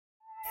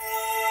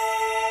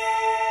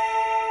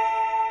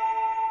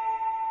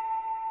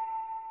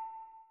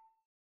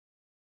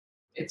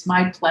It's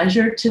my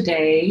pleasure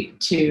today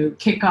to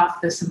kick off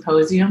the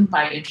symposium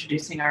by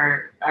introducing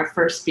our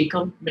first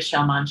speaker,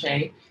 Michelle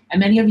Monje. And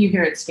many of you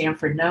here at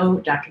Stanford know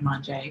Dr.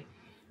 Monje.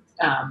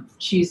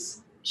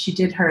 She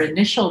did her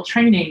initial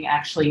training,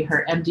 actually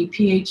her MD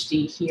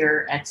PhD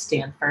here at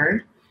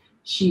Stanford.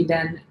 She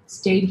then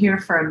stayed here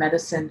for a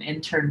medicine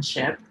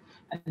internship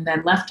and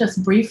then left us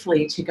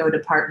briefly to go to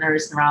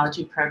Partners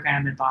Neurology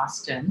Program in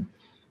Boston,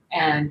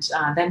 and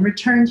then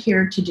returned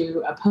here to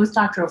do a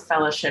postdoctoral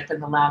fellowship in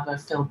the lab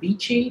of Phil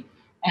Beachy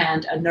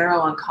and a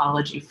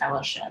neuro-oncology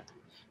fellowship.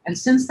 And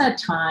since that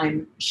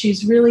time,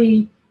 she's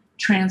really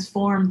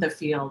transformed the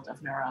field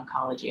of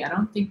neuro-oncology. I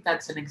don't think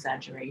that's an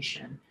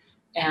exaggeration.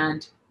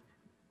 And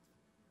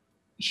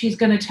she's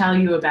going to tell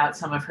you about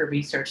some of her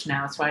research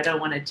now, so I don't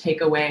want to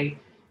take away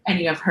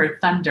any of her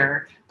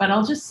thunder, but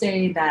I'll just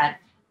say that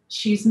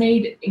she's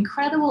made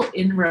incredible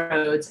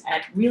inroads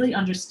at really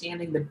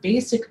understanding the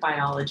basic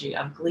biology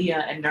of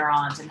glia and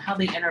neurons and how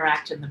they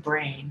interact in the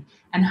brain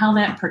and how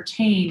that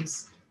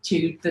pertains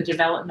to the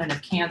development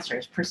of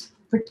cancers,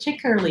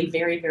 particularly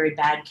very, very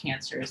bad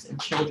cancers in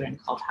children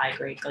called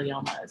high-grade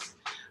gliomas.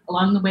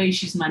 Along the way,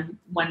 she's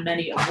won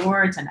many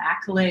awards and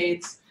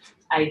accolades.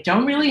 I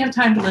don't really have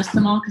time to list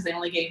them all because they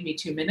only gave me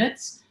 2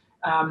 minutes.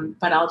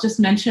 But I'll just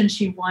mention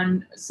she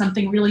won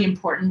something really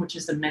important, which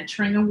is a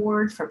mentoring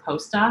award for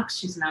postdocs.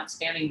 She's an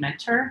outstanding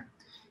mentor.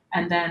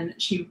 And then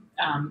she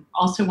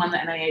also won the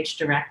NIH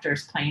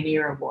Director's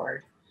Pioneer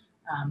Award,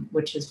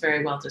 which is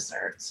very well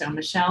deserved. So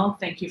Michelle,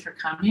 thank you for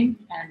coming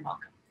and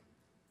welcome.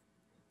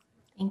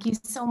 Thank you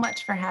so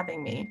much for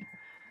having me.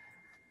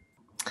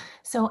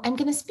 So I'm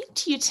going to speak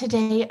to you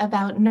today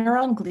about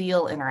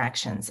neuron-glial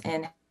interactions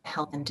in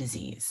health and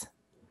disease.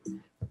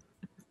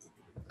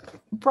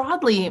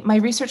 Broadly, my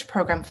research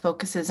program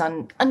focuses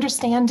on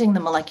understanding the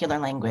molecular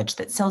language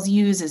that cells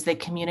use as they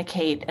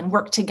communicate and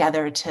work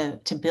together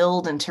to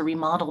build and to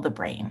remodel the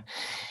brain.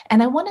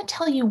 And I want to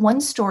tell you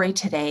one story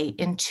today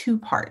in 2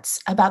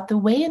 parts about the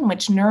way in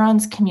which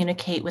neurons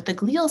communicate with the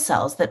glial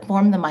cells that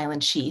form the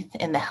myelin sheath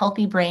in the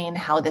healthy brain,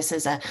 how this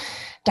is a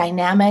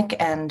dynamic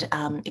and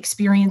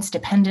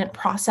experience-dependent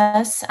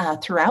process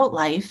throughout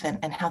life,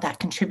 and how that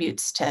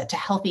contributes to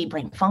healthy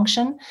brain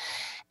function.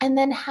 And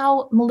then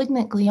how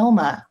malignant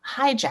glioma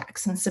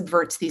hijacks and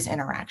subverts these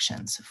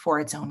interactions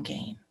for its own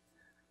gain.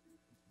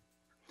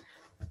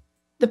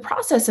 The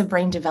process of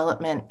brain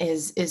development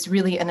is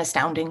really an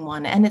astounding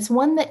one, and it's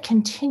one that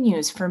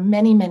continues for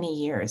many, many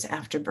years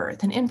after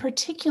birth. And in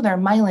particular,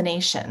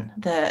 myelination,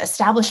 the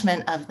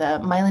establishment of the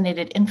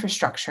myelinated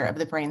infrastructure of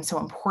the brain, so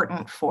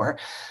important for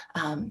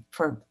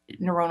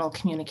neuronal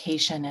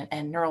communication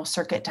and neural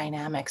circuit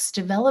dynamics,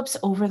 develops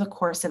over the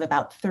course of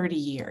about 30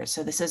 years.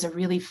 So this is a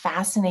really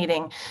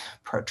fascinating,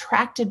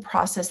 protracted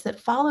process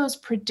that follows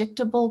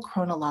predictable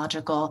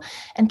chronological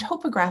and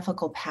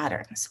topographical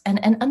patterns. And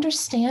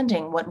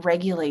understanding what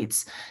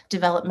regulates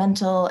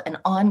developmental and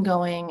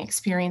ongoing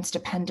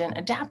experience-dependent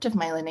adaptive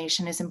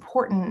myelination is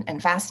important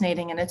and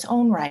fascinating in its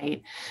own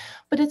right.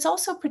 But it's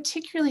also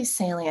particularly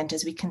salient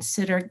as we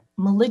consider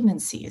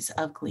malignancies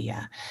of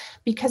glia,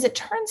 because it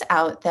turns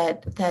out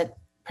that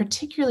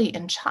particularly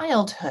in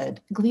childhood,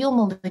 glial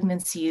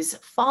malignancies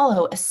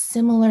follow a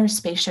similar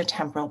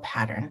spatiotemporal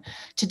pattern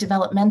to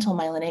developmental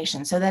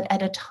myelination, so that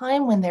at a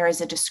time when there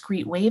is a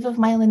discrete wave of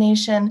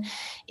myelination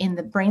in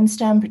the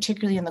brainstem,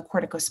 particularly in the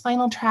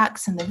corticospinal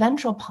tracts and the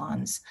ventral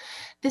pons,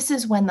 this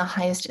is when the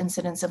highest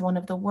incidence of one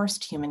of the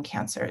worst human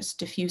cancers,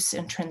 diffuse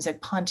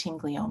intrinsic pontine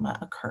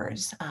glioma,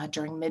 occurs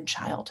during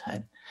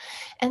mid-childhood.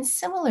 And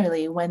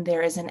similarly, when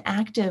there is an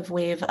active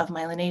wave of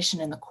myelination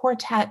in the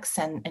cortex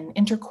and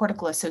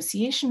intercortical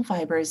association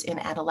fibers in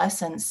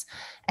adolescence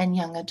and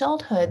young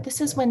adulthood, this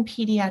is when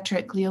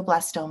pediatric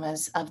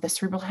glioblastomas of the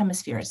cerebral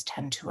hemispheres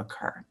tend to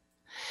occur.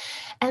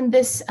 And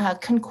this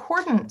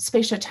concordant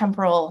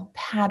spatiotemporal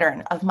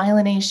pattern of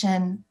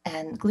myelination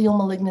and glial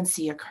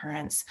malignancy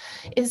occurrence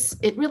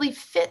it really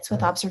fits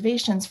with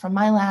observations from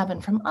my lab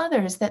and from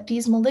others that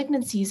these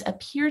malignancies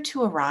appear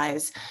to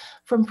arise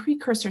from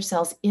precursor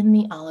cells in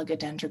the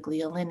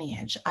oligodendroglial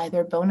lineage,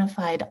 either bona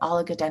fide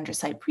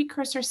oligodendrocyte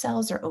precursor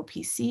cells or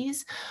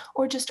OPCs,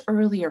 or just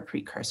earlier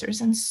precursors,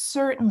 and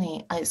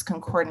certainly is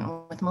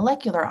concordant with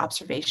molecular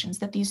observations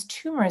that these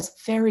tumors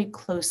very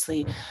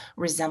closely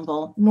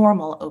resemble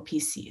normal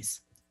OPCs.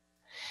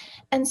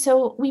 And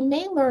so we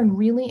may learn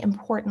really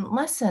important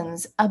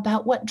lessons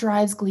about what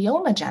drives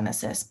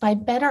gliomagenesis by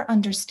better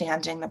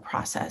understanding the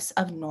process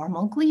of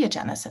normal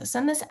gliogenesis.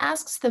 And this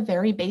asks the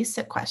very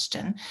basic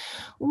question,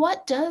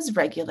 what does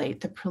regulate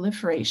the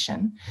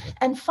proliferation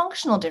and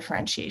functional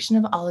differentiation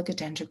of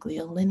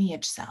oligodendroglial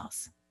lineage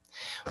cells?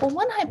 Well,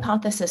 one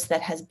hypothesis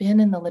that has been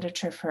in the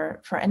literature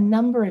for a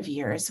number of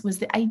years was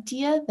the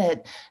idea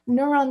that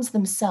neurons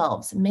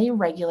themselves may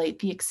regulate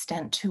the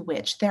extent to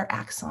which their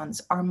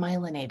axons are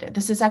myelinated.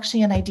 This is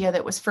actually an idea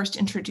that was first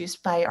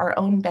introduced by our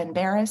own Ben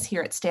Barris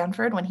here at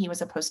Stanford when he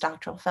was a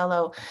postdoctoral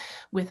fellow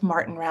with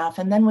Martin Raff,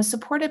 and then was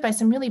supported by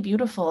some really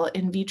beautiful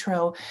in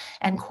vitro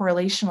and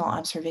correlational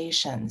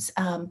observations.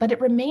 But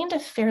it remained a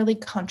fairly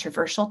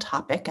controversial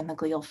topic in the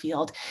glial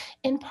field,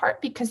 in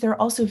part because there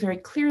are also very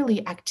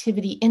clearly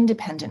activity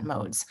independent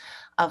modes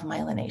of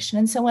myelination.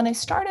 And so when I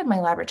started my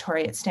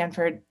laboratory at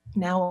Stanford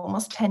now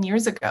almost 10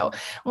 years ago,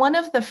 one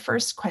of the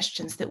first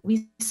questions that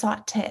we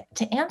sought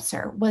to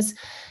answer was,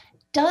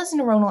 does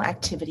neuronal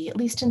activity, at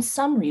least in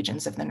some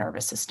regions of the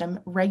nervous system,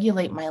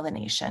 regulate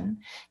myelination?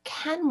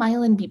 Can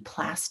myelin be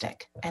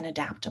plastic and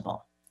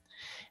adaptable?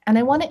 And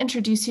I want to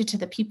introduce you to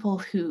the people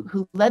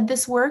who led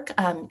this work.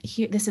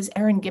 This is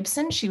Erin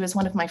Gibson. She was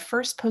one of my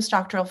first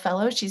postdoctoral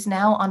fellows. She's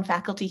now on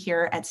faculty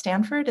here at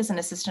Stanford as an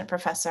assistant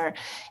professor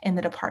in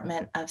the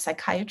Department of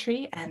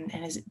Psychiatry, and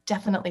is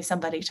definitely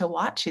somebody to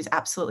watch. She's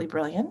absolutely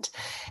brilliant.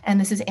 And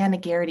this is Anna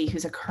Garrity,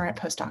 who's a current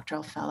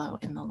postdoctoral fellow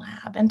in the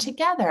lab. And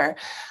together,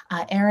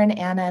 Erin,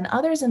 Anna, and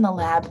others in the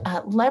lab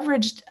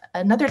leveraged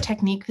another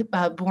technique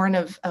born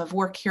of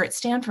work here at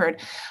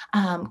Stanford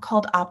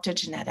called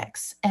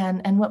optogenetics.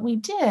 And what we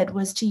did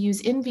was to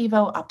use in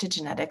vivo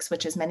optogenetics,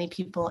 which, as many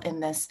people in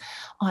this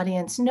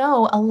audience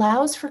know,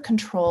 allows for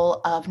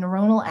control of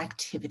neuronal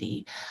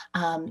activity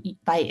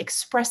by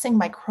expressing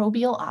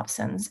microbial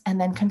opsons and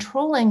then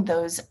controlling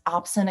those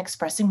opsin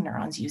expressing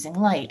neurons using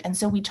light. And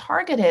so we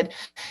targeted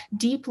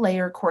deep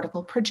layer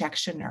cortical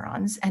projection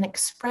neurons and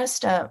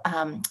expressed a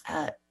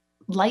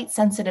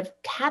light-sensitive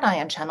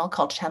cation channel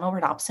called channel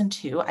rhodopsin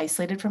 2,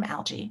 isolated from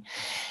algae.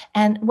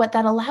 And what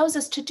that allows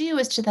us to do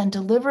is to then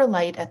deliver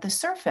light at the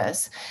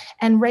surface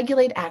and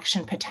regulate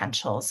action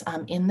potentials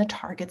in the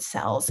target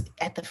cells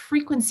at the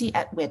frequency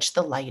at which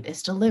the light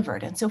is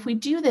delivered. And so if we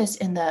do this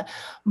in the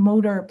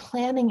motor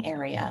planning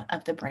area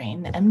of the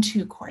brain, the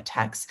M2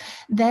 cortex,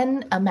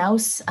 then a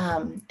mouse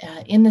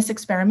in this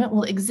experiment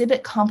will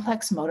exhibit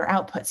complex motor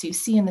output. So you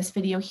see in this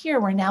video here,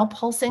 we're now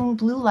pulsing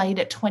blue light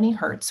at 20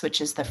 hertz, which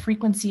is the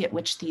frequency at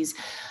which these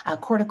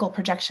cortical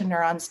projection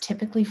neurons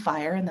typically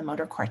fire in the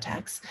motor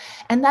cortex.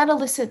 And that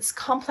elicits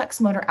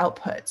complex motor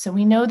output. So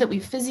we know that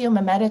we've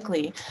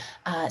physiomimetically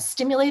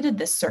stimulated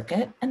this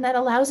circuit, and that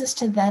allows us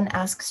to then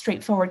ask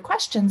straightforward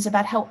questions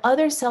about how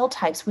other cell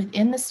types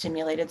within the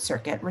stimulated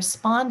circuit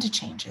respond to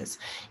changes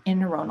in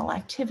neuronal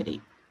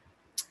activity.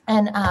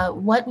 And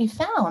what we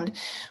found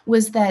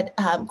was that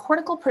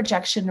cortical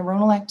projection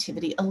neuronal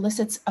activity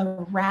elicits a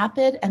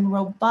rapid and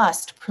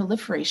robust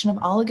proliferation of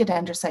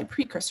oligodendrocyte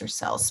precursor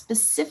cells,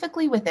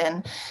 specifically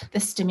within the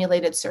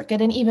stimulated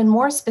circuit, and even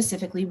more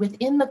specifically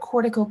within the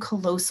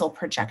cortico-callosal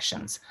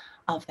projections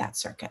of that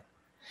circuit.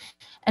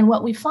 And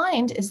what we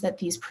find is that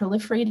these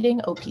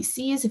proliferating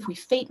OPCs, if we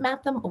fate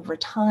map them over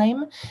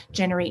time,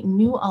 generate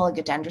new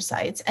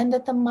oligodendrocytes, and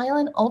that the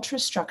myelin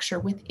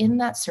ultrastructure within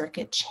that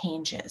circuit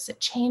changes. It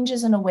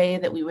changes in a way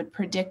that we would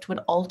predict would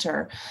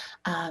alter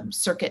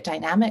circuit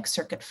dynamics,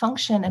 circuit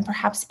function, and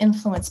perhaps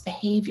influence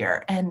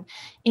behavior. And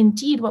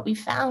indeed, what we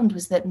found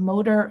was that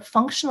motor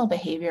functional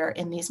behavior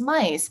in these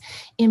mice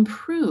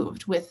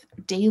improved with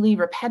daily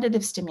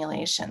repetitive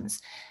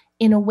stimulations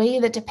in a way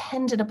that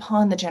depended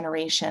upon the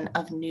generation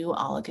of new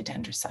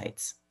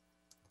oligodendrocytes.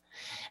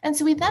 And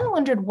so we then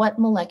wondered what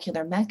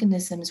molecular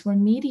mechanisms were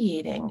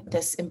mediating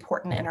this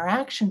important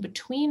interaction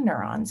between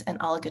neurons and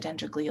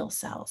oligodendroglial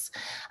cells.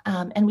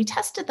 And we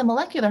tested the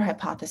molecular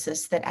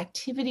hypothesis that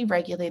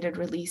activity-regulated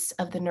release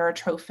of the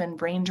neurotrophin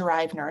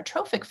brain-derived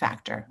neurotrophic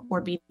factor,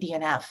 or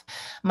BDNF,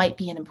 might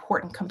be an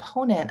important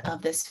component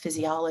of this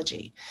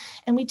physiology.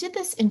 And we did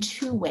this in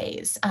two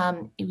ways.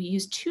 We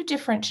used two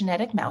different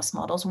genetic mouse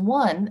models,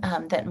 one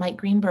that Mike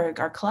Greenberg,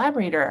 our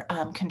collaborator,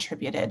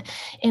 contributed,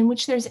 in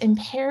which there's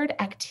impaired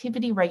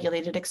activity-regulated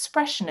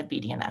expression of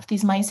BDNF.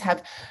 These mice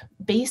have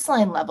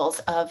baseline levels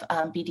of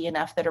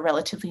BDNF that are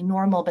relatively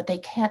normal, but they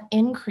can't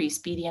increase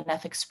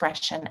BDNF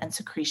expression and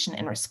secretion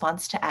in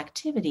response to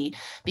activity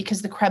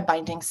because the Krebs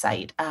binding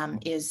site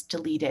is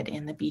deleted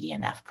in the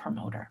BDNF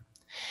promoter.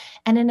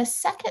 And in a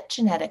second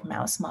genetic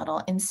mouse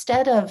model,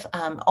 instead of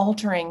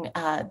altering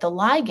the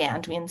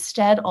ligand, we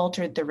instead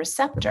altered the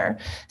receptor,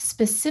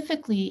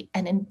 specifically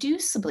and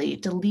inducibly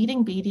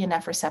deleting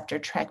BDNF receptor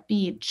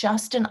TrkB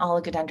just in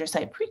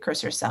oligodendrocyte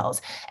precursor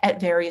cells at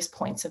various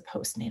points of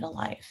postnatal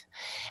life.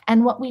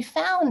 And what we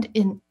found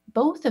in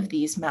both of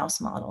these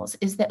mouse models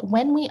is that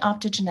when we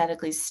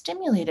optogenetically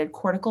stimulated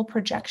cortical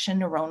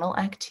projection neuronal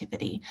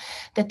activity,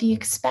 that the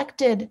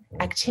expected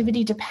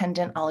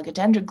activity-dependent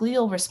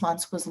oligodendroglial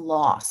response was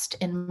lost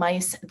in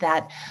mice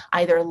that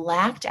either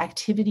lacked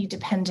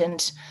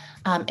activity-dependent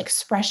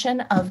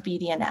expression of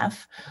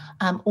BDNF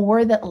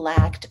or that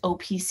lacked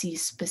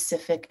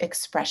OPC-specific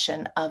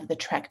expression of the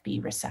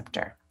TrkB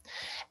receptor.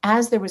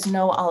 As there was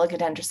no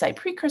oligodendrocyte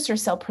precursor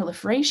cell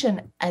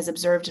proliferation as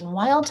observed in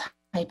wild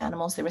type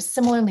animals. There was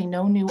similarly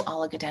no new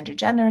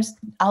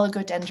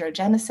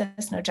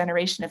oligodendrogenesis, no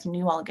generation of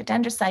new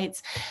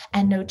oligodendrocytes,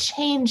 and no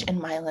change in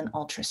myelin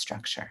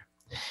ultrastructure.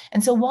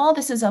 And so while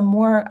this is a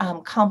more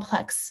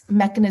complex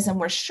mechanism,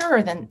 we're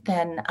sure, than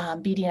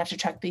BDNF to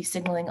TrkB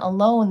signaling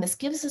alone, this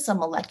gives us a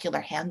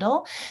molecular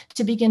handle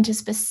to begin to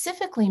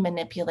specifically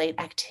manipulate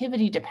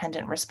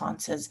activity-dependent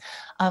responses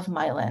of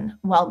myelin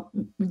while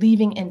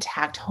leaving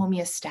intact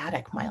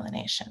homeostatic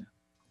myelination.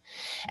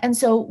 And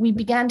so we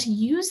began to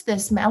use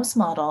this mouse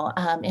model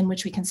in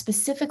which we can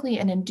specifically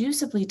and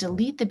inducibly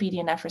delete the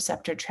BDNF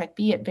receptor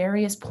TrkB at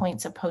various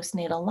points of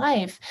postnatal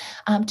life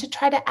to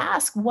try to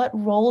ask what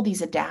role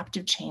these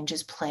adaptive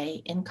changes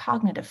play in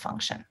cognitive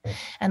function.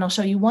 And I'll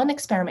show you one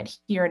experiment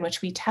here in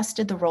which we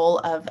tested the role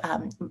of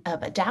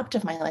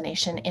adaptive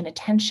myelination in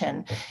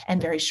attention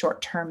and very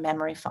short-term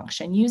memory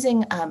function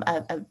using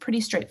a pretty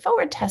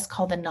straightforward test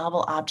called the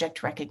novel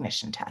object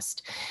recognition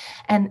test.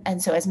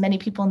 And so as many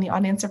people in the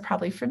audience are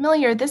probably familiar,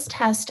 this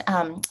test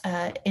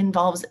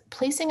involves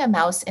placing a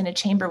mouse in a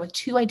chamber with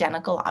two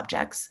identical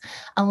objects,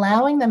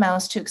 allowing the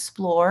mouse to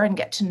explore and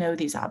get to know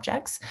these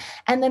objects,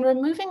 and then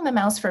removing the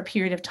mouse for a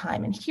period of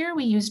time. And here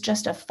we use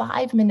just a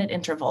 5-minute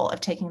interval of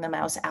taking the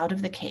mouse out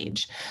of the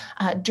cage,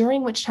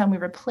 during which time we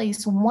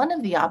replace one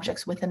of the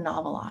objects with a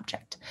novel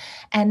object.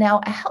 And now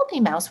a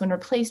healthy mouse, when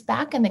replaced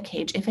back in the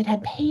cage, if it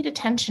had paid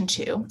attention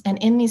to, and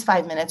in these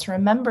 5 minutes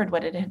remembered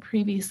what it had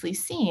previously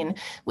seen,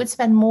 would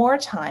spend more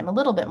time, a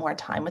little bit more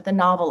time, with the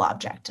novel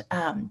object.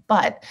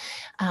 But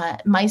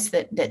mice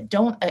that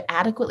don't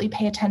adequately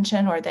pay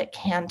attention or that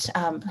can't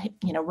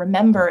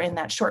remember in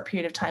that short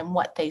period of time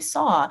what they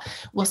saw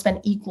will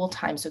spend equal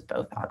times with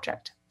both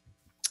objects.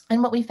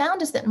 And what we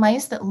found is that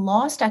mice that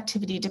lost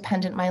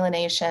activity-dependent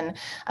myelination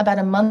about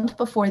a month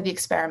before the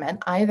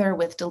experiment, either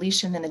with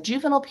deletion in the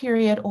juvenile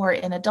period or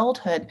in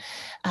adulthood,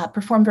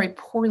 performed very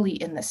poorly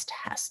in this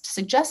test,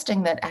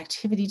 suggesting that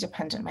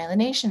activity-dependent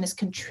myelination is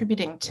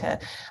contributing to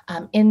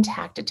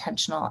intact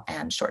attentional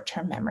and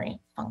short-term memory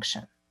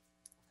function.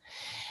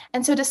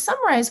 And so to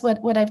summarize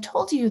what I've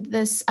told you,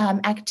 this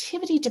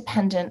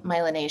activity-dependent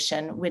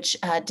myelination, which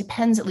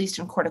depends, at least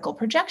in cortical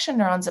projection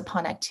neurons,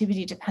 upon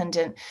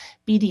activity-dependent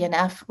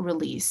BDNF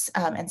release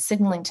and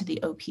signaling to the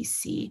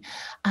OPC,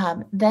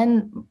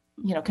 then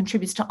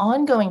contributes to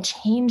ongoing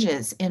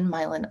changes in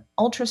myelin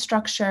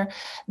ultrastructure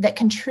that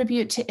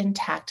contribute to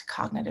intact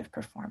cognitive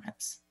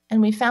performance. And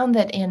we found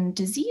that in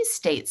disease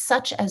states,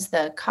 such as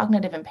the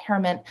cognitive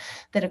impairment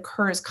that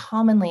occurs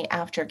commonly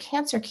after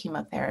cancer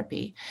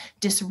chemotherapy,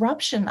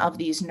 disruption of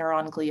these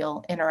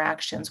neuron-glial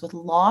interactions with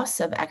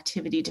loss of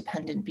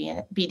activity-dependent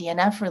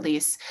BDNF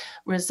release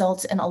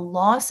results in a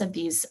loss of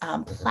these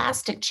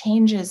plastic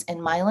changes in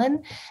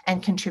myelin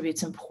and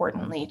contributes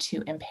importantly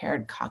to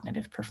impaired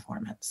cognitive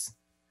performance.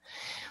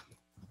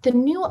 The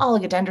new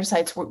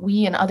oligodendrocytes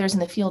we and others in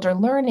the field are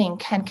learning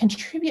can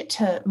contribute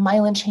to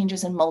myelin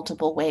changes in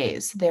multiple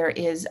ways. There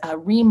is a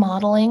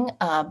remodeling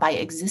by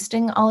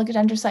existing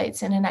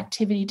oligodendrocytes in an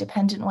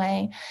activity-dependent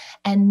way,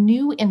 and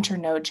new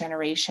internode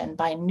generation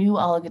by new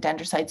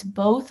oligodendrocytes,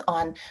 both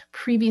on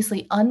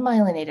previously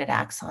unmyelinated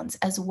axons,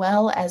 as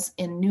well as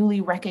in newly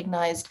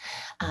recognized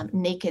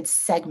naked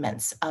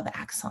segments of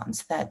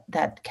axons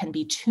that can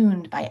be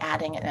tuned by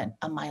adding a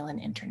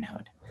myelin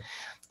internode.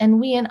 And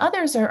we and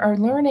others are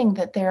learning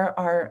that there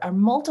are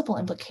multiple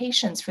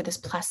implications for this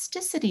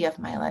plasticity of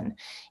myelin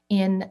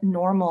in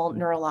normal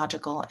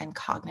neurological and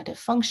cognitive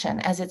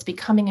function, as it's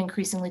becoming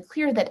increasingly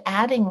clear that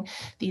adding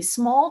these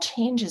small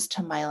changes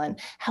to myelin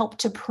help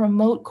to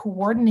promote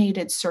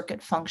coordinated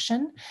circuit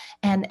function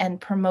and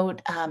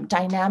promote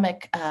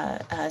dynamic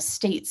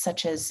states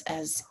such as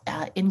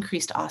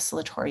increased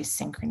oscillatory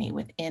synchrony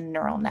within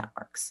neural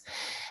networks.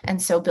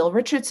 And so Bill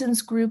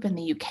Richardson's group in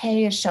the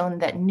UK has shown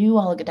that new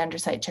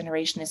oligodendrocyte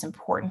generation is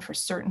important for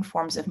certain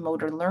forms of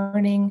motor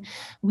learning.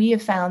 We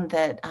have found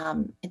that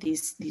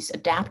these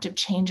adaptive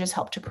changes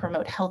help to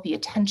promote healthy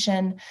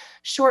attention,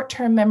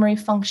 short-term memory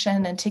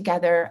function, and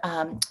together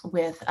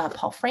with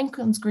Paul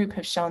Franklin's group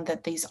have shown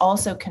that these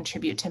also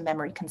contribute to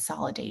memory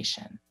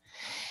consolidation.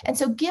 And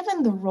so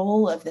given the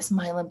role of this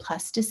myelin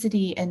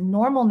plasticity in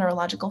normal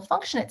neurological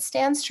function, it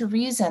stands to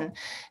reason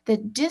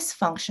that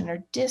dysfunction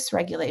or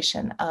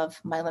dysregulation of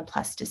myelin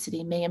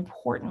plasticity may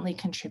importantly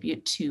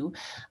contribute to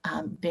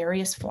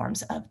various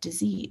forms of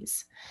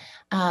disease.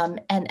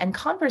 And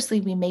conversely,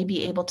 we may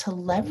be able to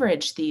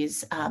leverage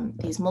these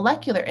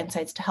molecular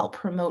insights to help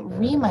promote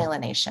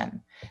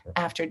remyelination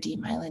after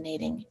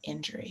demyelinating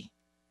injury.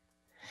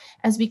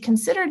 As we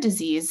consider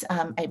disease,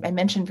 I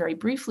mentioned very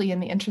briefly in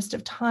the interest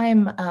of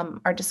time,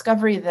 our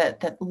discovery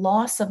that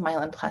loss of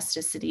myelin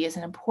plasticity is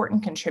an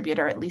important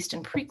contributor, at least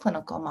in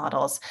preclinical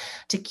models,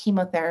 to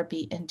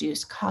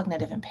chemotherapy-induced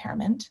cognitive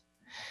impairment.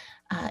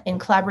 In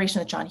collaboration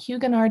with John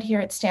Huguenard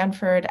here at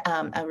Stanford,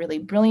 a really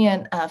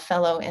brilliant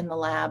fellow in the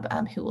lab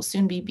who will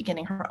soon be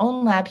beginning her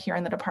own lab here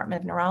in the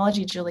Department of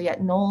Neurology,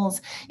 Juliette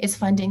Knowles, is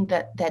finding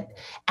that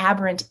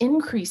aberrant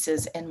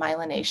increases in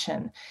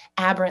myelination,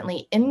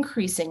 aberrantly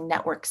increasing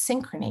network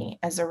synchrony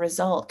as a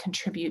result,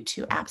 contribute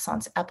to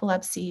absence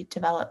epilepsy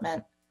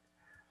development.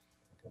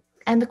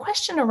 And the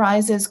question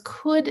arises,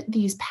 could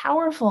these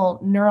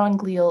powerful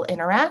neuron-glial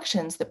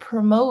interactions that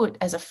promote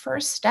as a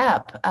first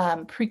step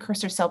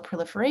precursor cell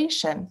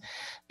proliferation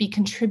be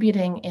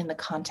contributing in the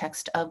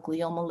context of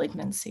glial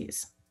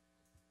malignancies?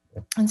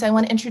 And so I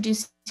want to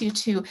introduce you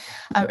to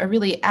a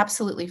really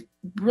absolutely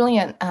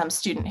brilliant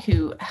student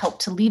who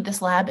helped to lead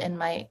this lab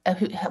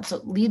who helped to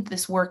lead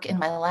this work in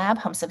my lab,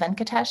 Hamsa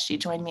Venkatesh. She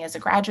joined me as a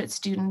graduate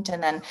student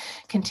and then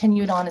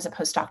continued on as a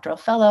postdoctoral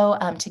fellow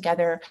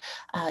together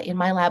in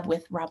my lab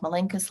with Rob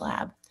Malenka's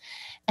lab.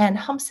 And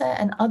Hamsa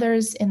and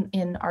others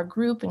in our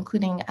group,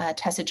 including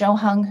Tessa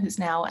Johung, who's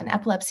now an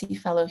epilepsy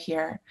fellow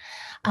here,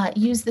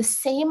 use the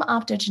same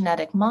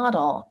optogenetic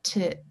model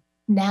to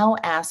now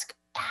ask,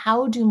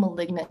 how do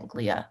malignant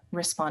glia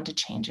respond to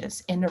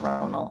changes in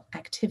neuronal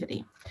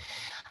activity?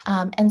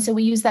 And so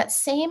we use that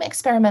same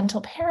experimental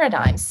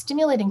paradigm,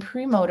 stimulating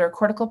premotor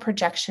cortical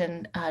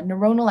projection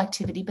neuronal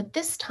activity, but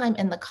this time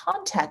in the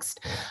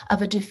context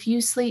of a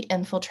diffusely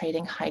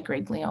infiltrating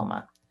high-grade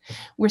glioma.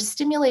 We're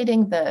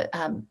stimulating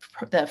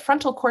the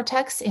frontal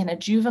cortex in a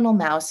juvenile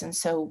mouse, and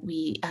so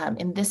we,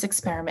 in this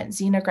experiment,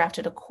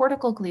 xenografted a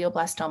cortical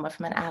glioblastoma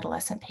from an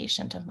adolescent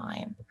patient of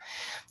mine.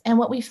 And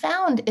what we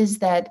found is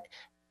that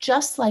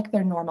just like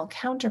their normal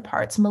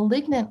counterparts,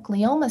 malignant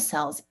glioma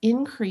cells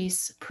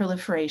increase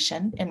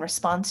proliferation in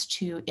response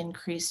to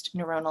increased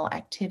neuronal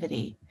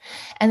activity,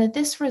 and that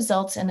this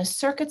results in a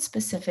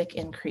circuit-specific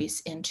increase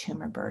in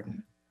tumor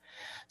burden.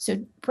 So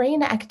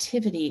brain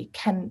activity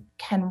can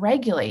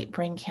regulate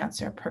brain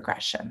cancer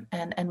progression,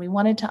 and we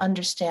wanted to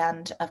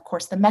understand, of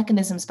course, the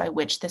mechanisms by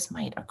which this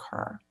might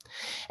occur.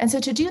 And so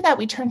to do that,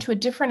 we turned to a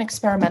different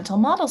experimental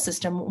model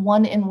system,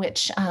 one in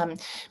which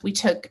we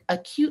took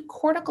acute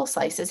cortical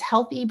slices,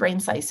 healthy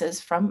brain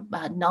slices from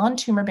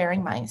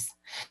non-tumor-bearing mice,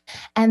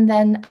 and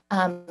then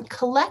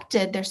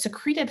collected their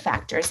secreted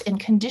factors in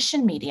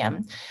conditioned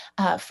medium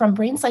from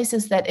brain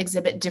slices that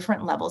exhibit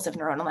different levels of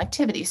neuronal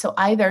activity. So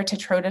either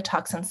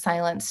tetrodotoxin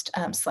silenced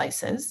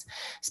slices,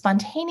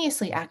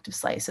 spontaneously active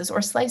slices,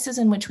 or slices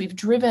in which we've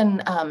driven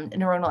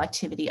neuronal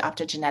activity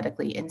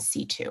optogenetically in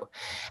situ,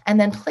 and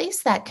then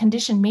place that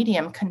conditioned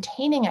medium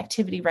containing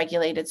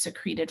activity-regulated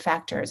secreted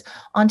factors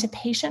onto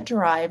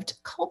patient-derived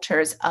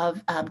cultures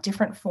of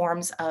different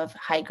forms of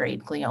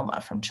high-grade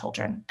glioma from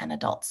children and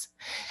adults.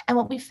 And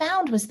what we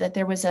found was that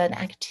there was an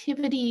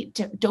activity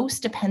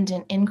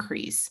dose-dependent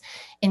increase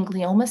in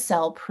glioma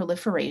cell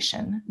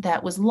proliferation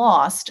that was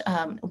lost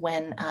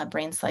when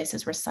brain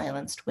slices were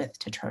silenced with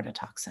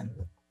tetrodotoxin.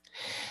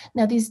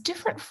 Now, these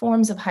different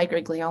forms of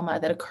high-grade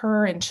glioma that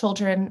occur in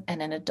children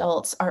and in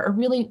adults are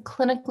really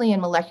clinically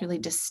and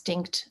molecularly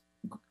distinct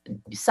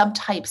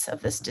subtypes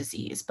of this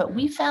disease, but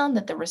we found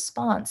that the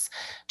response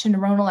to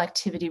neuronal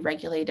activity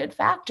regulated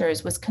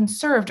factors was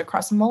conserved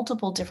across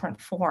multiple different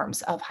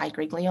forms of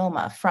high-grade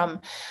glioma, from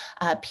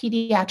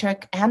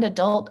pediatric and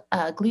adult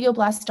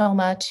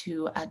glioblastoma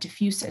to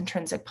diffuse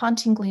intrinsic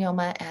pontine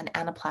glioma and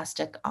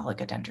anaplastic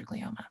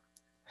oligodendroglioma.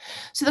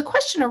 So the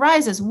question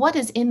arises, what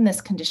is in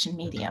this conditioned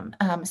medium?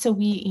 So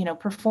we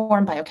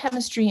perform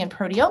biochemistry and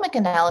proteomic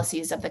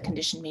analyses of the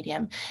conditioned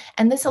medium,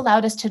 and this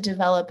allowed us to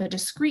develop a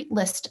discrete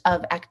list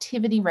of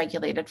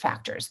activity-regulated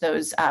factors,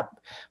 those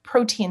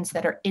proteins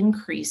that are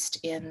increased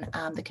in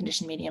the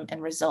conditioned medium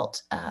and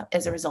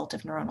as a result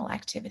of neuronal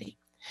activity.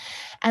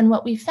 And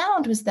what we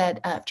found was that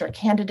after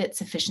candidate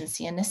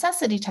sufficiency and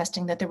necessity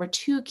testing, that there were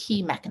two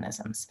key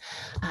mechanisms.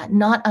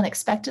 Not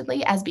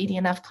unexpectedly, as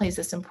BDNF plays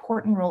this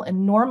important role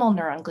in normal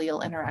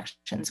neuron-glial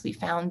interactions, we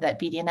found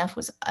that BDNF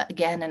was,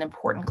 again, an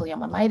important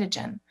glioma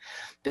mitogen.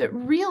 But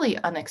really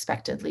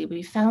unexpectedly,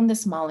 we found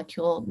this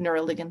molecule,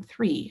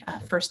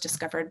 neuroligin-3, first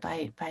discovered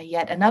by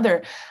yet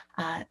another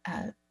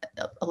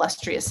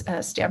illustrious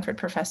Stanford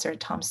professor,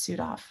 Tom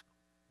Sudoff.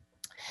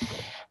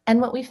 And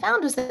what we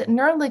found was that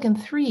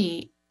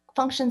neuroligin-3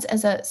 functions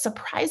as a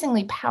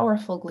surprisingly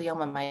powerful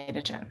glioma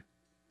mitogen.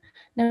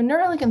 Now,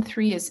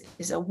 neuroligin-3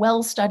 is a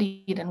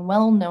well-studied and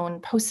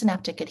well-known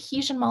postsynaptic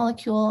adhesion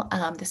molecule.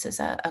 This is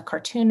a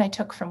cartoon I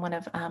took from one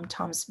of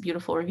Tom's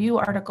beautiful review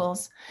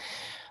articles.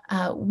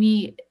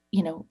 We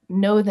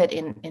know that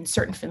in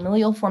certain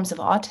familial forms of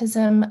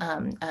autism,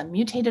 a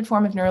mutated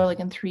form of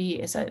neuroligin-3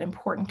 is an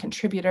important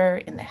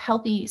contributor at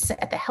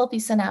the healthy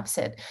synapse.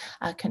 It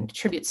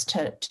contributes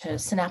to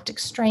synaptic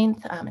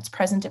strength. It's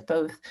present at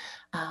both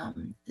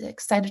the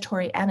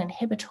excitatory and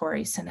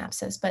inhibitory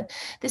synapses, but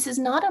this is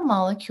not a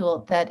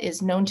molecule that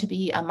is known to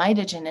be a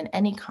mitogen in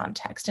any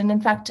context. And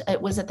in fact,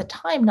 it was at the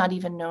time not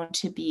even known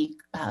to be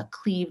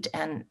cleaved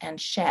and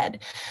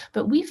shed.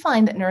 But we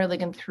find that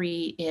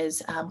neuroligin-3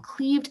 is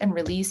cleaved and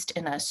released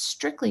in a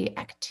strictly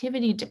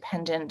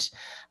activity-dependent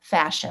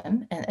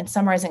fashion. And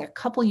summarizing a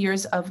couple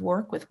years of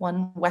work with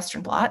one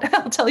Western blot,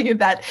 I'll tell you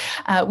that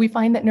we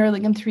find that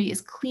neuroligin-3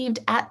 is cleaved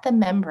at the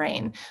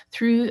membrane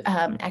through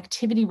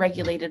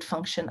activity-regulated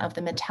function of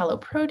the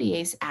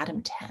metalloprotease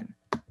ADAM10.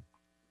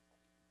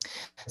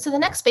 So the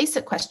next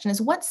basic question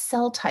is, what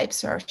cell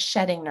types are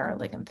shedding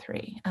neuroligin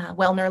 3?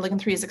 Well, neuroligin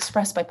 3 is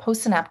expressed by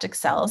postsynaptic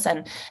cells,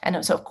 and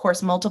so, of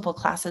course, multiple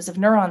classes of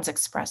neurons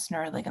express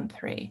neuroligin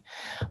 3.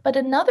 But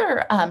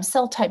another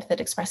cell type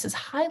that expresses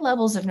high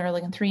levels of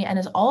neuroligin 3 and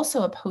is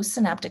also a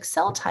postsynaptic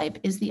cell type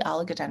is the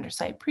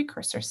oligodendrocyte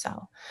precursor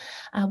cell.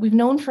 We've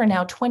known for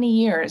now 20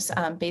 years,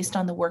 based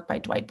on the work by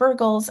Dwight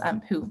Burgles,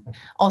 who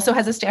also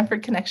has a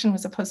Stanford connection,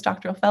 was a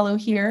postdoctoral fellow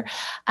here,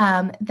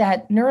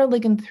 that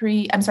neuroligin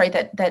 3,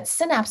 that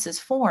synapses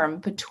form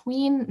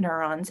between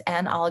neurons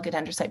and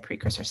oligodendrocyte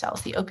precursor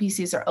cells. The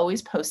OPCs are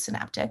always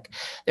postsynaptic.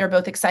 They're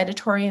both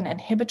excitatory and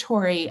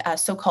inhibitory,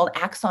 so-called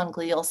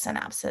axon-glial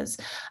synapses.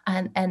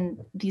 And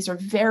these are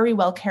very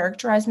well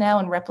characterized now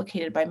and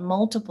replicated by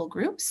multiple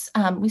groups.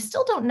 We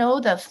still don't know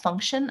the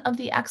function of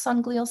the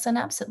axon-glial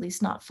synapse, at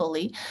least not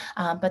fully,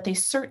 but they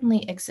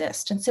certainly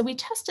exist. And so we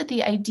tested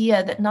the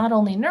idea that not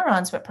only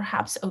neurons, but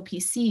perhaps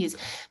OPCs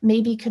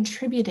may be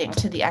contributing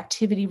to the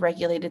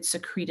activity-regulated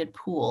secreted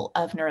pool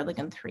of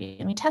neuroligin 3.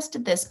 And we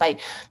tested this by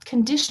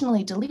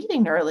conditionally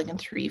deleting neuroligin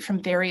 3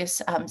 from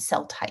various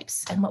cell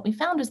types. And what we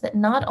found is that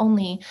not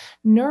only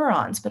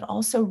neurons, but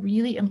also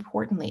really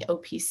importantly,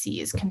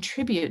 OPCs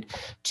contribute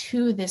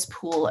to this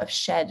pool of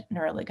shed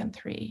neuroligin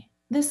 3.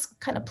 This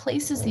kind of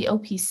places the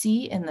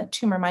OPC in the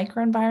tumor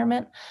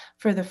microenvironment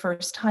for the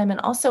first time and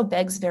also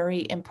begs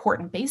very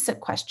important basic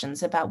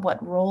questions about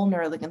what role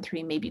neuroligin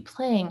 3 may be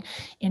playing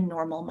in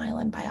normal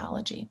myelin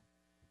biology.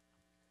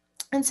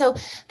 And so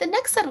the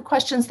next set of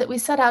questions that we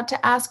set out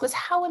to ask was,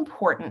 how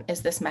important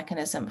is this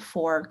mechanism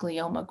for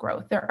glioma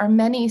growth? There are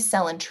many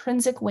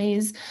cell-intrinsic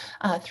ways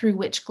through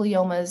which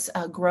gliomas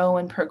grow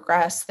and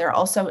progress. There are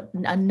also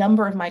a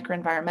number of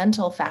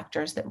microenvironmental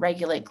factors that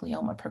regulate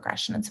glioma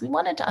progression. And so we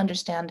wanted to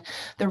understand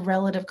the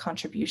relative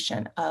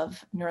contribution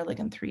of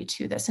neuroligin 3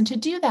 to this. And to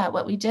do that,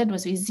 what we did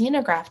was we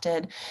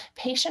xenografted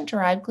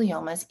patient-derived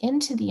gliomas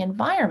into the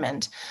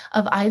environment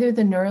of either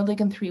the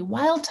neuroligin 3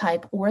 wild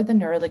type or the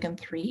neuroligin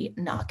 3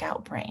 knockout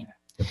brain.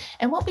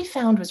 And what we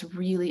found was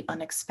really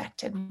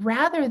unexpected.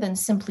 Rather than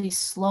simply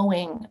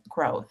slowing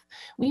growth,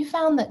 we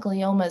found that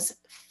gliomas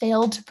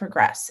failed to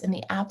progress in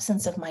the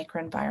absence of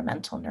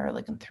microenvironmental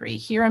neuroligin 3.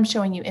 Here I'm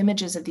showing you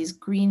images of these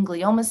green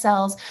glioma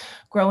cells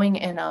growing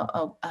in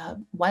a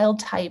wild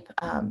type,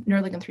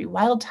 neuroligin 3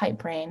 wild type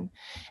brain.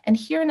 And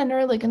here in a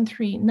neuroligin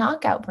 3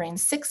 knockout brain,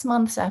 6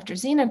 months after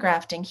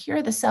xenografting, here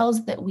are the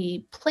cells that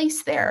we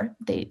place there.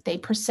 They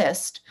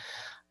persist,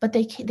 but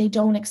they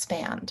don't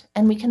expand.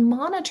 And we can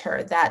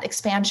monitor that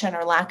expansion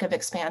or lack of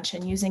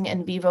expansion using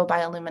in vivo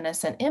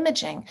bioluminescent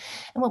imaging.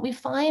 And what we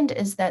find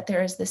is that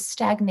there is this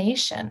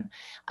stagnation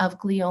of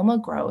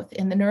glioma growth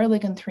in the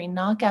neuroligin 3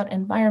 knockout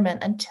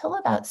environment until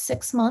about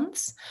 6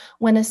 months,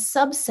 when a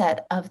subset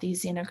of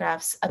these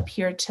xenografts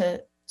appear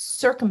to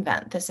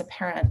circumvent this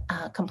apparent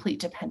complete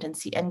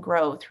dependency and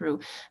grow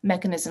through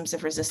mechanisms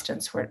of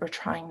resistance we're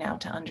trying now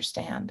to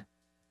understand.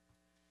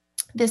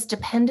 This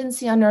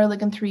dependency on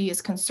neuroligin 3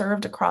 is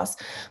conserved across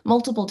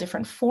multiple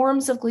different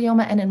forms of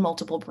glioma and in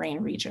multiple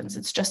brain regions.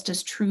 It's just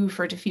as true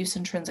for diffuse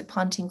intrinsic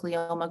pontine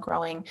glioma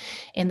growing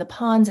in the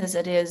pons as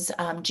it is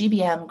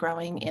GBM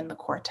growing in the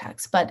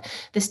cortex. But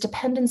this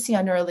dependency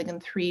on neuroligin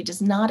 3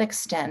 does not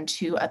extend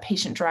to a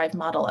patient-derived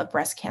model of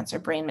breast cancer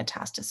brain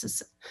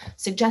metastasis,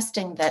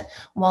 suggesting that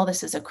while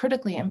this is a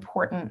critically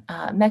important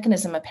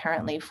mechanism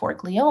apparently for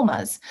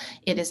gliomas,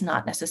 it is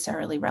not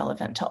necessarily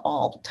relevant to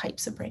all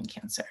types of brain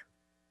cancer.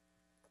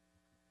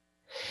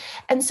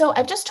 And so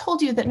I've just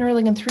told you that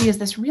neuroligin 3 is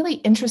this really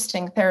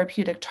interesting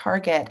therapeutic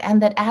target,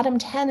 and that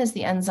ADAM10 is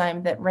the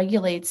enzyme that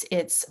regulates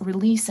its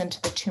release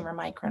into the tumor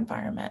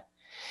microenvironment.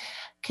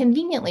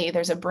 Conveniently,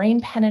 there's a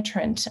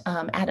brain-penetrant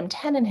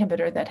ADAM10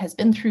 inhibitor that has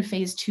been through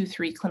phase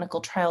 2-3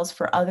 clinical trials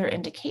for other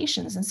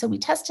indications. And so we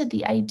tested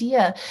the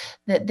idea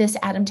that this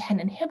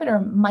ADAM10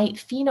 inhibitor might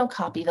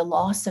phenocopy the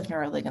loss of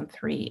neuroligin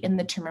 3 in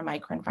the tumor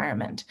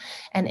microenvironment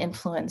and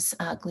influence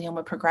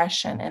glioma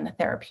progression in a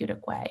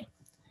therapeutic way.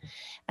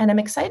 And I'm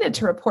excited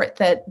to report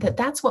that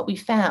that's what we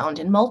found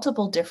in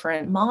multiple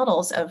different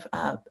models of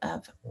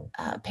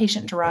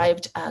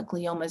patient-derived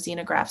glioma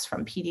xenografts,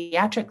 from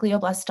pediatric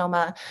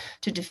glioblastoma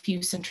to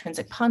diffuse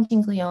intrinsic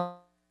pontine glioma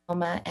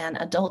and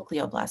adult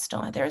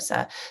glioblastoma. There's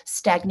a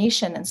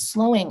stagnation and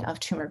slowing of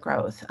tumor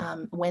growth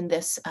when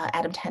this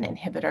ADAM10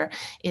 inhibitor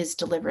is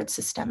delivered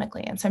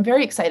systemically. And so I'm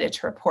very excited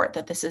to report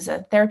that this is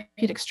a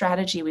therapeutic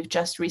strategy we've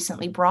just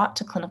recently brought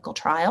to clinical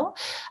trial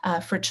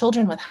for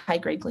children with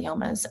high-grade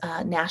gliomas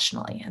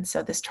nationally. And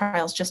so this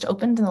trial has just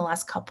opened in the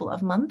last couple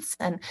of months,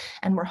 and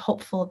we're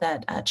hopeful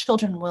that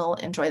children will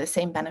enjoy the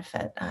same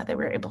benefit that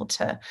we're able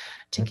to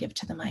give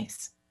to the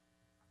mice.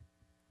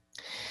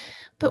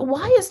 But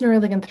why is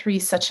neuroligin 3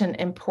 such an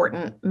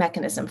important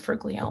mechanism for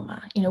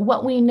glioma?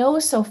 What we know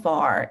so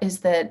far is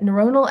that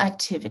neuronal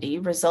activity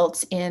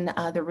results in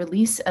the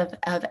release of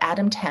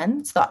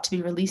ADAM10. It's thought to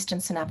be released in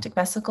synaptic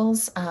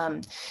vesicles.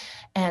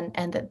 And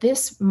that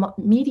this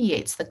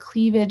mediates the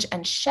cleavage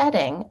and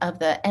shedding of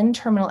the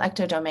N-terminal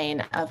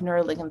ectodomain of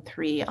neuroligin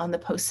 3 on the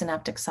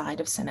postsynaptic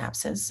side of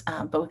synapses,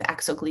 both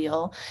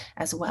axoglial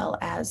as well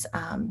as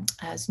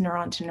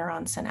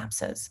neuron-to-neuron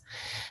synapses.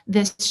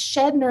 This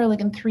shed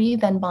neuroligin 3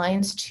 then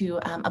binds to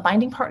a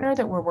binding partner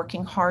that we're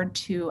working hard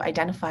to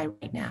identify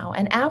right now.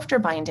 And after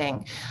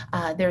binding,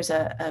 there's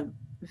a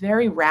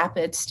very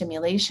rapid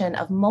stimulation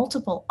of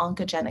multiple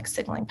oncogenic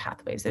signaling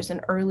pathways. There's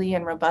an early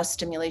and robust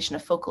stimulation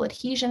of focal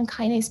adhesion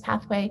kinase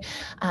pathway,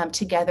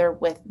 together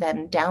with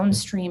then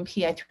downstream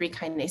PI3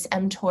 kinase,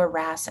 mTOR,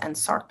 RAS, and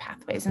SRC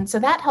pathways. And so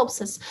that helps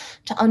us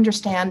to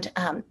understand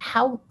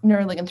how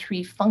neuroligin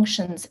 3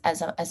 functions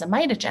as a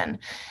mitogen,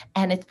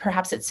 and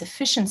perhaps its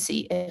efficiency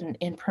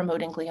in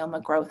promoting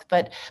glioma growth,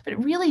 but it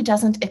really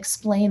doesn't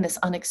explain this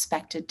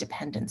unexpected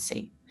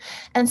dependency.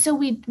 And so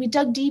we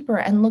dug deeper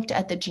and looked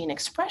at the gene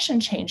expression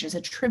changes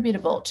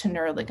attributable to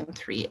neuroligin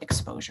 3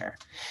 exposure.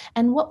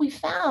 And what we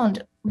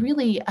found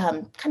really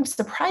kind of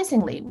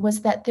surprisingly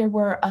was that there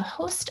were a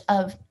host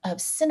of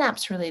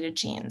synapse-related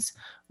genes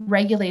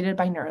regulated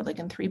by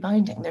neuroligin 3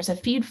 binding. There's a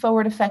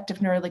feed-forward effect of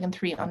neuroligin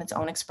 3 on its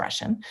own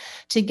expression,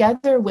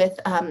 together with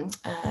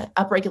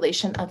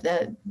upregulation of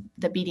the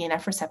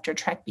BDNF receptor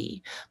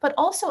TrkB, but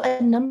also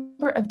a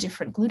number of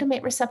different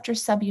glutamate receptor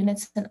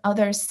subunits and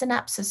other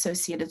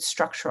synapse-associated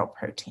structural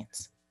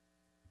proteins.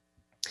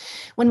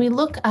 When we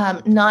look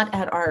not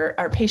at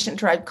our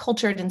patient-derived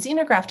cultured and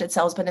xenografted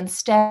cells, but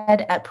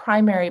instead at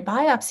primary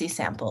biopsy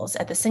samples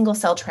at the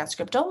single-cell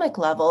transcriptomic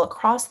level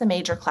across the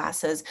major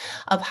classes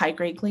of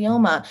high-grade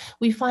glioma,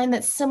 we find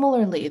that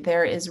similarly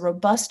there is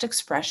robust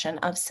expression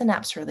of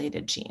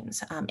synapse-related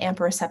genes, AMPA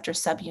receptor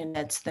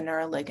subunits, the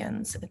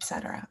neuroligins, et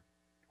cetera.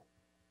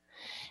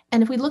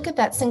 And if we look at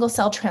that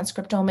single-cell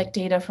transcriptomic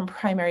data from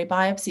primary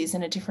biopsies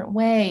in a different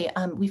way,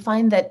 we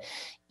find that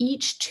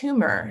each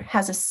tumor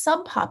has a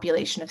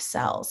subpopulation of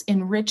cells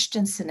enriched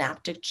in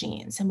synaptic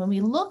genes. And when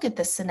we look at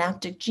the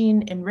synaptic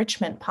gene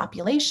enrichment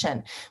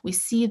population, we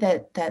see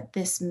that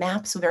this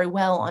maps very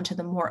well onto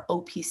the more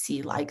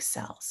OPC-like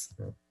cells.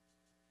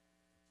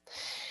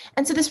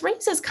 And so this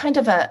raises kind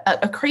of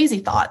a crazy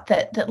thought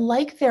that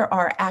like there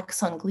are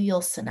axon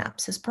glial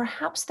synapses,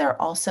 perhaps there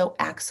are also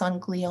axon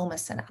glioma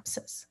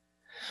synapses.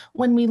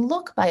 When we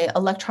look by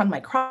electron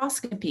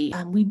microscopy,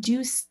 we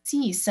do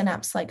see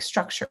synapse-like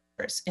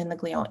structures in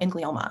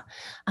glioma.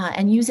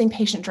 And using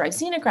patient-derived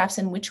xenografts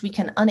in which we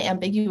can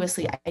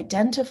unambiguously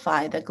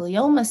identify the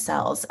glioma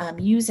cells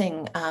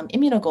using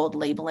immunogold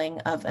labeling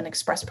of an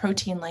expressed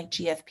protein like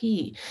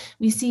GFP,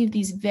 we see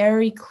these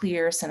very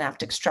clear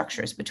synaptic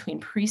structures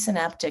between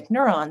presynaptic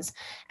neurons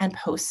and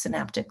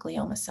postsynaptic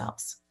glioma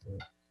cells.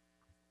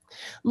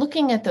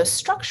 Looking at those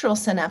structural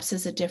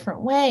synapses a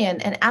different way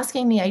and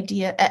asking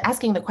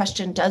the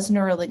question, does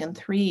neuroligin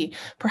 3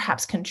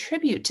 perhaps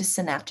contribute to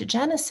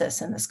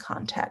synaptogenesis in this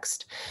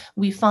context?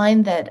 We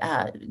find that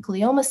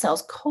glioma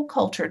cells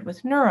co-cultured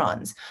with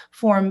neurons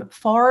form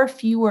far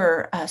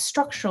fewer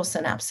structural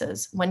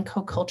synapses when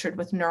co-cultured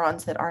with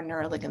neurons that are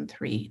neuroligin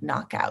 3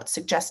 knockout,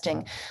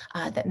 suggesting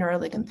that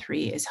neuroligin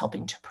 3 is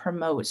helping to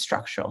promote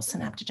structural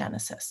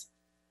synaptogenesis.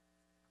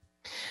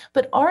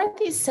 But are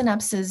these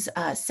synapses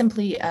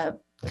simply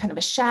kind of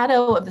a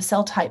shadow of the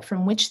cell type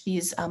from which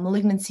these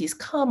malignancies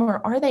come,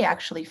 or are they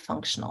actually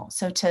functional?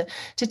 So to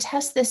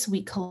test this,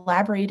 we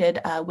collaborated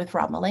with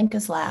Rob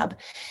Malenka's lab,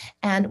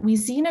 and we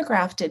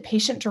xenografted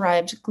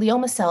patient-derived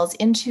glioma cells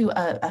into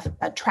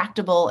a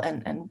tractable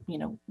and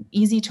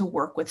easy to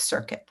work with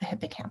circuit, the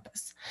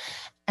hippocampus.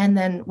 And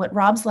then what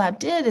Rob's lab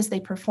did is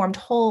they performed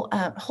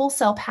whole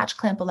cell patch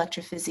clamp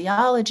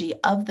electrophysiology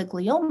of the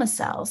glioma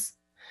cells,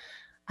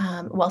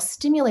 while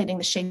stimulating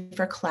the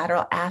Schaefer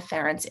collateral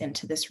afferents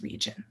into this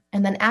region.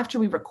 And then after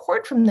we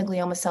record from the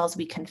glioma cells,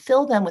 we can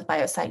fill them with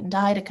biocytin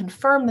dye to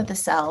confirm that the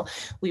cell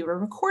we were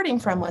recording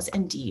from was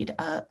indeed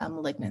a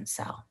malignant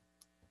cell.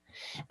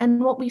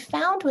 And what we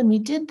found when we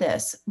did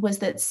this was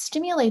that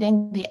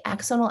stimulating the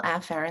axonal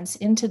afferents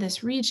into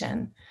this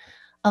region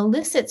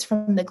elicits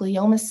from the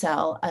glioma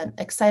cell an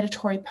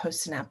excitatory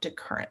postsynaptic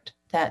current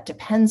that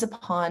depends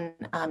upon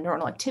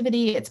neuronal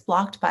activity. It's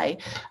blocked by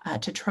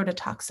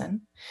tetrodotoxin.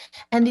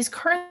 And these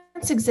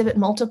currents exhibit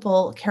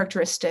multiple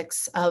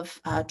characteristics of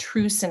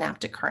true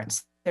synaptic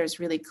currents. There's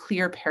really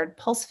clear paired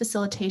pulse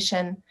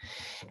facilitation,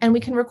 and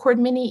we can record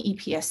mini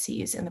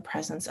EPSCs in the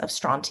presence of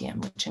strontium,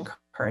 which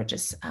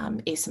encourages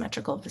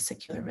asymmetrical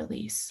vesicular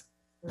release.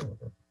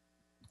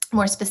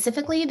 More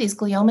specifically, these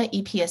glioma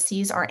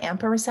EPSCs are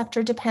AMPA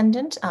receptor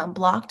dependent,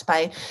 blocked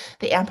by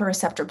the AMPA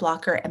receptor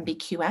blocker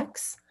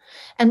MBQX.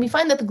 And we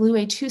find that the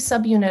GluA2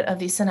 subunit of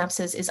these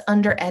synapses is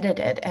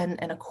under-edited and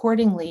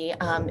accordingly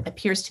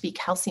appears to be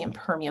calcium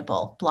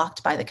permeable,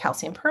 blocked by the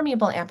calcium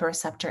permeable AMPA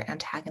receptor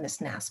antagonist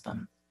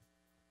NASPM.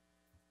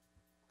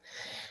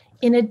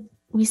 In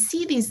we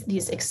see these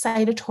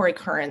excitatory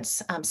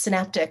currents,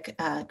 synaptic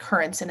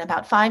currents, in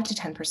about 5 to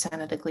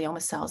 10% of the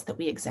glioma cells that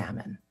we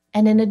examine.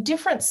 And in a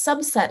different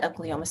subset of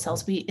glioma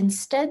cells, we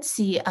instead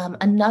see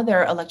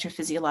another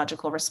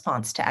electrophysiological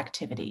response to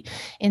activity.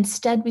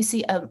 Instead, we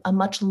see a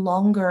much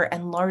longer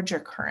and larger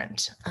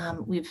current.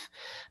 We've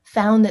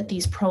found that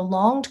these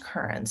prolonged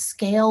currents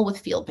scale with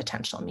field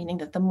potential, meaning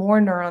that the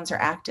more neurons are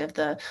active,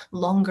 the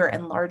longer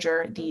and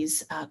larger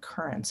these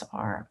currents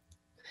are.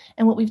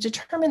 And what we've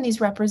determined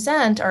these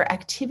represent are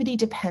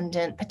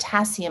activity-dependent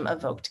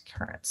potassium-evoked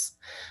currents.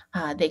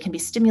 They can be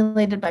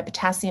stimulated by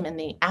potassium in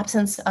the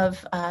absence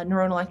of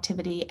neuronal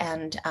activity,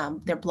 and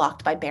they're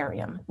blocked by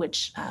barium,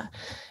 which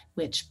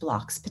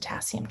blocks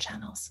potassium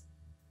channels.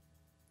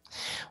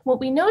 What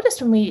we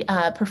noticed when we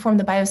performed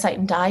the biosite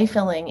and dye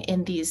filling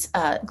in these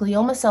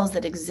glioma cells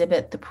that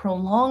exhibit the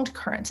prolonged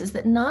currents is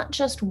that not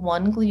just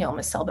one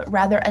glioma cell, but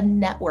rather a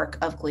network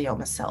of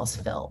glioma cells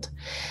filled.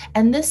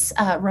 And this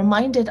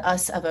reminded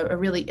us of a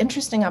really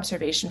interesting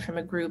observation from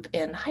a group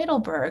in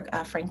Heidelberg,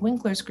 Frank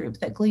Winkler's group,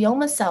 that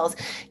glioma cells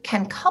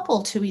can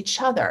couple to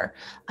each other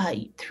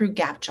through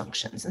gap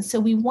junctions. And so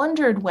we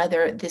wondered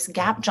whether this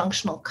gap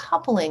junctional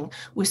coupling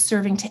was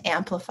serving to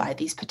amplify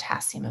these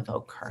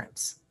potassium-evoked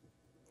currents.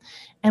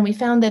 And we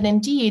found that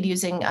indeed,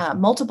 using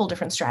multiple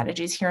different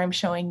strategies, here I'm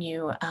showing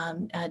you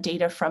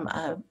data from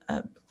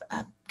a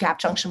gap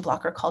junction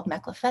blocker called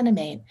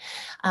meclofenamate,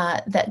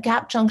 that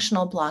gap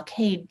junctional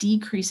blockade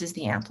decreases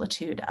the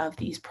amplitude of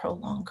these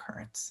prolonged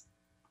currents.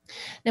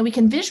 Now we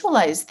can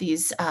visualize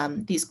these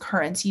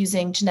currents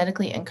using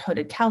genetically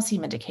encoded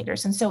calcium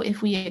indicators. And so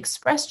if we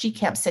express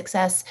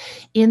GCAMP6S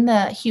in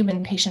the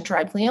human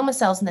patient-derived glioma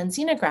cells and then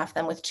xenograph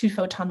them with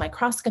 2-photon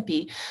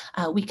microscopy,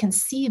 we can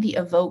see the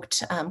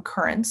evoked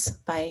currents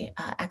by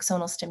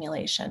axonal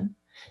stimulation.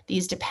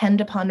 These depend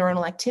upon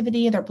neuronal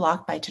activity. They're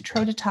blocked by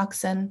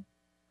tetrodotoxin.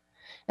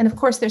 And of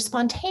course, there's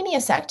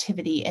spontaneous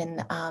activity in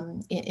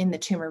the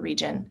tumor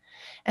region.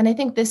 And I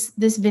think this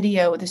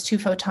video, this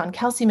 2-photon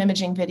calcium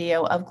imaging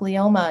video of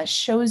glioma,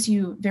 shows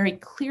you very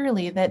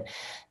clearly that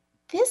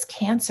this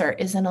cancer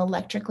is an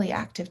electrically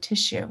active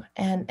tissue,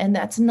 and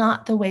that's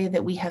not the way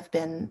that we have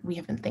been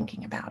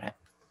thinking about it.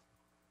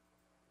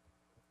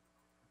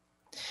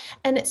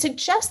 And it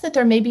suggests that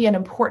there may be an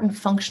important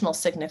functional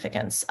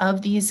significance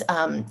of these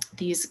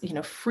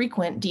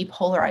frequent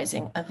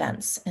depolarizing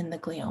events in the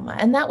glioma.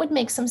 And that would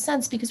make some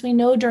sense because we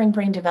know during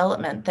brain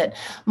development that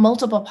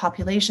multiple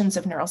populations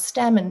of neural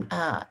stem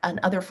and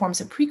other forms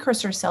of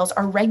precursor cells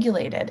are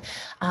regulated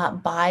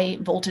by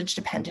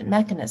voltage-dependent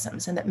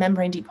mechanisms, and that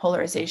membrane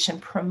depolarization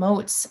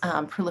promotes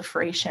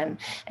proliferation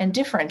and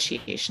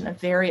differentiation of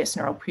various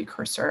neural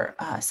precursor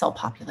cell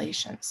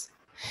populations.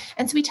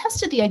 And so we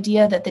tested the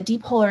idea that the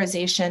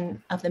depolarization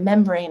of the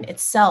membrane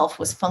itself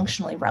was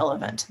functionally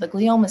relevant to the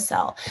glioma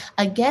cell,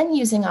 again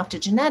using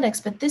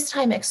optogenetics, but this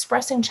time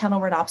expressing channel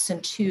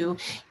rhodopsin 2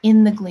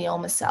 in the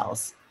glioma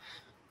cells.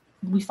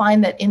 We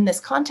find that in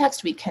this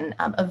context, we can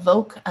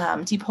evoke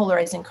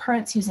depolarizing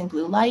currents using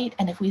blue light,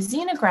 and if we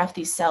xenograph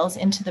these cells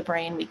into the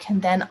brain, we can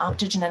then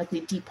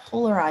optogenetically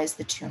depolarize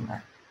the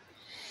tumor.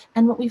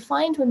 And what we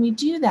find when we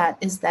do that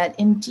is that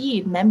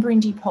indeed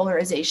membrane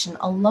depolarization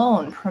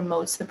alone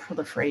promotes the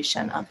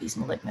proliferation of these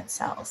malignant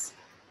cells.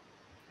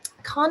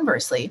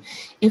 Conversely,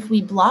 if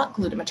we block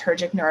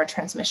glutamatergic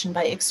neurotransmission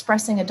by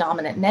expressing a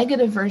dominant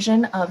negative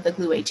version of the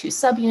GLUA2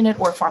 subunit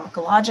or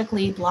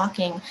pharmacologically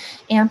blocking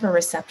AMPA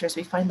receptors,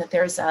 we find that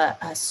there's a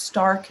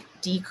stark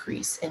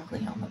decrease in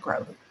glioma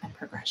growth and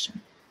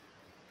progression.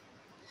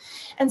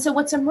 And so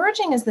what's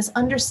emerging is this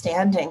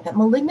understanding that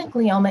malignant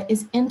glioma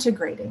is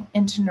integrating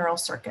into neural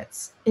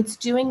circuits. It's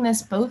doing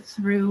this both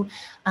through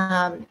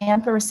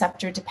AMPA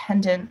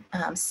receptor-dependent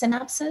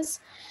synapses,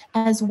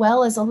 as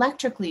well as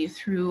electrically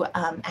through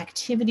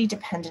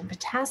activity-dependent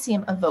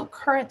potassium-evoked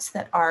currents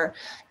that are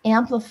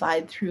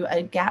amplified through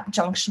a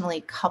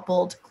gap-junctionally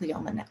coupled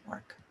glioma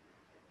network.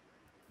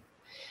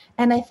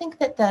 And I think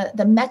that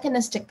the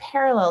mechanistic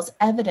parallels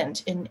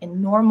evident in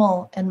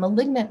normal and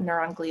malignant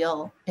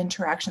neuron-glial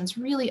interactions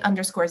really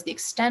underscores the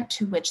extent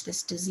to which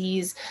this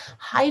disease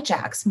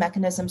hijacks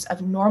mechanisms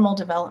of normal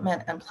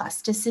development and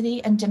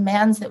plasticity and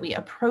demands that we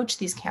approach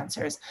these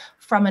cancers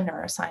from a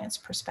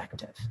neuroscience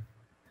perspective.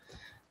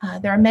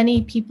 There are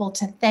many people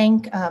to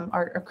thank,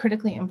 our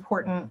critically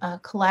important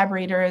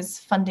collaborators,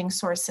 funding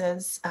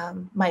sources,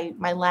 my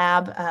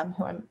lab,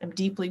 who I'm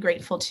deeply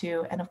grateful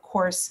to, and of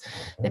course,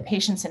 the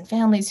patients and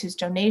families whose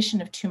donation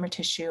of tumor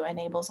tissue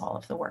enables all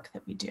of the work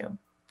that we do.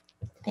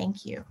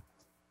 Thank you.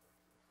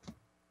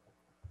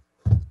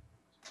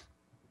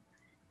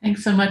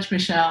 Thanks so much,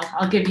 Michelle.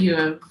 I'll give you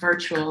a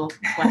virtual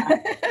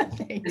clap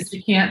because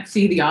you can't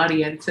see the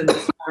audience in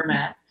this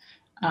format.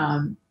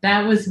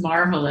 That was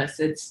marvelous.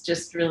 It's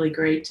just really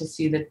great to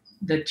see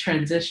the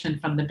transition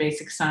from the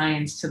basic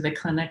science to the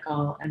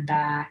clinical and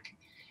back.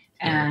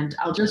 And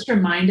I'll just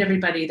remind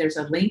everybody there's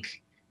a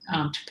link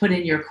to put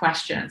in your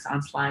questions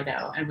on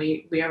Slido, and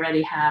we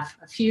already have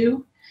a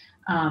few.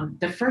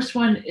 The first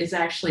one is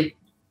actually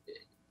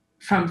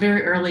from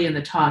very early in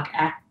the talk,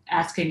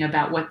 asking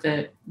about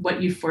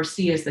what you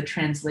foresee as the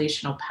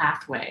translational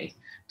pathway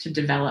to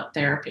develop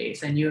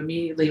therapies, and you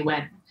immediately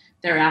went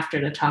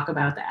thereafter to talk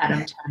about the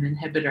ADAM10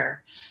 inhibitor.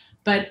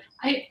 But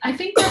I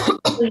think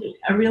that's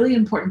a really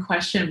important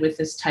question with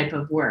this type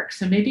of work.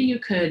 So maybe you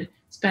could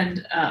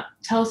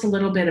tell us a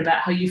little bit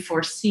about how you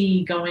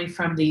foresee going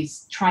from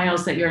these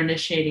trials that you're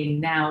initiating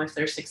now. If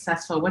they're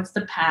successful, what's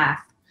the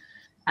path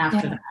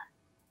after that?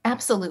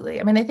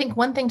 Absolutely. I mean, I think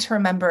one thing to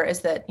remember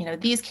is that,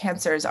 these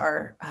cancers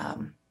are,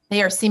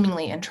 they are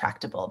seemingly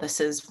intractable. This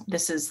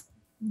is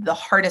the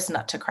hardest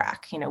nut to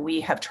crack.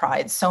 We have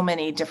tried so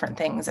many different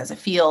things as a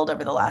field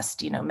over the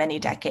last, many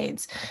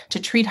decades to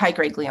treat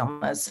high-grade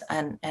gliomas,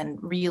 and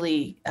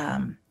really,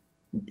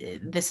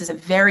 this is a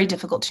very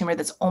difficult tumor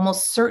that's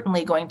almost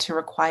certainly going to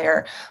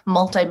require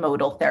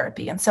multimodal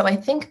therapy. And so I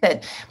think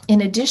that in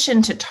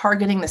addition to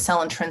targeting the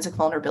cell intrinsic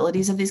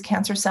vulnerabilities of these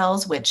cancer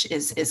cells, which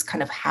is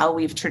kind of how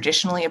we've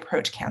traditionally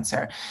approached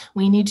cancer,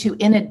 we need to,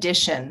 in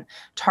addition,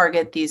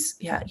 target these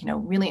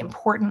really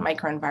important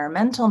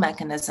microenvironmental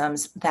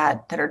mechanisms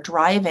that are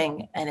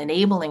driving and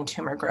enabling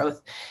tumor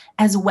growth,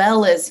 as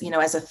well as,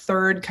 as a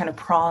third kind of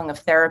prong of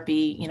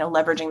therapy,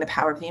 leveraging the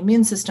power of the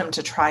immune system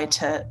to try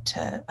to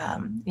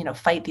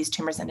fight these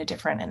tumors in a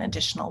different and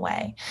additional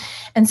way.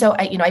 And so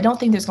I don't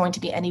think there's going to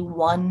be any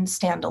one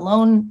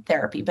standalone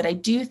therapy, but I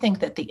do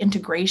think that the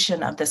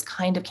integration of this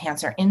kind of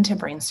cancer into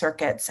brain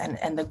circuits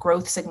and the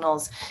growth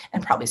signals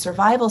and probably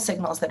survival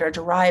signals that are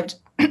derived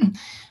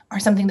are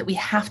something that we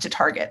have to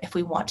target if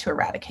we want to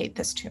eradicate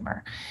this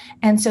tumor.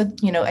 And so,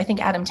 I think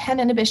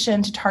ADAM10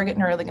 inhibition to target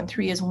neuroligin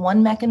 3 is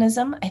one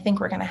mechanism. I think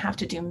we're going to have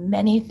to do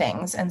many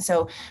things. And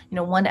so,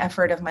 one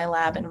effort of my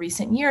lab in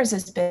recent years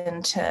has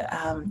been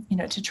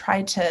to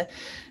try to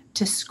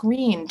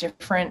screen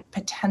different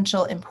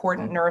potential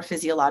important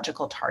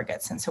neurophysiological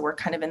targets. And so we're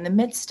kind of in the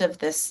midst of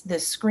this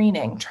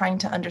screening, trying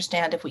to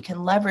understand if we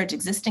can leverage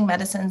existing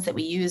medicines that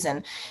we use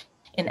in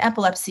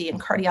epilepsy and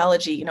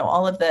cardiology,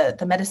 all of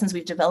the medicines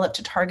we've developed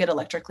to target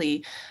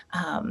electrically,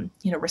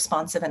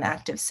 responsive and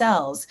active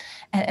cells,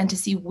 and to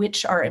see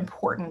which are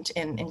important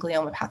in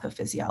glioma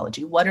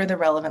pathophysiology. What are the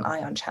relevant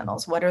ion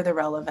channels? What are the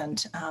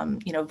relevant,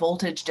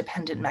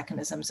 voltage-dependent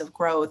mechanisms of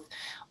growth?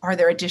 Are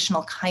there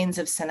additional kinds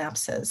of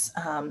synapses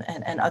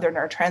and other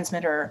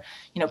neurotransmitter,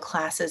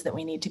 classes that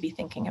we need to be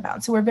thinking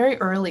about? So we're very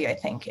early, I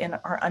think, in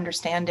our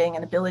understanding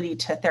and ability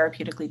to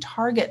therapeutically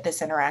target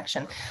this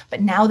interaction.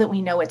 But now that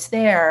we know it's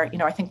there,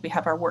 I think we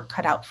have our work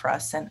cut out for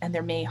us, and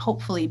there may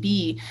hopefully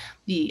be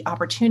the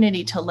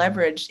opportunity to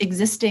leverage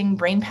existing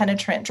brain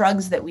penetrant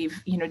drugs that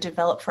we've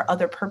developed for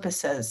other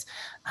purposes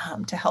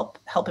to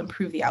help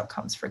improve the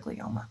outcomes for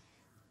glioma.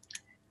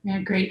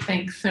 Yeah, great.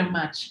 Thanks so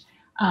much.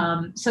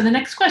 So the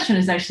next question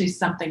is actually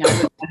something I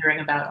was wondering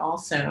about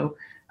also.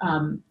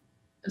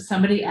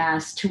 Somebody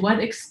asked, to what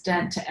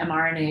extent do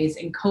mRNAs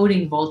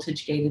encoding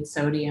voltage-gated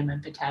sodium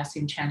and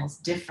potassium channels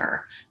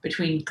differ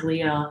between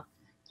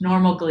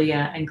normal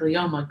glia and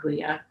glioma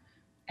glia?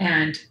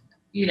 And,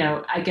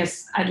 I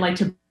guess I'd like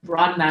to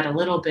broaden that a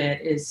little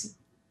bit.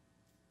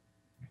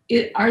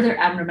 Are there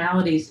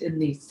abnormalities in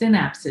these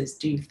synapses,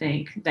 do you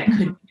think, that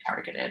could be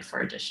targeted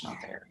for additional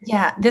therapy?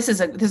 Yeah, this is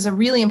a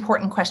really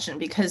important question,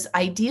 because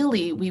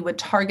ideally we would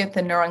target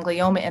the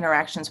neuron-glioma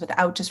interactions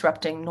without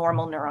disrupting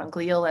normal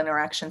neuron-glial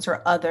interactions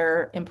or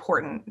other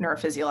important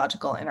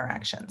neurophysiological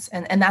interactions.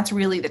 And that's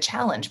really the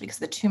challenge, because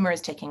the tumor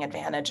is taking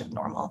advantage of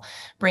normal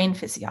brain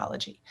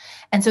physiology.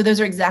 And so those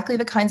are exactly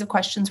the kinds of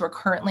questions we're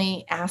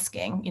currently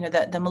asking.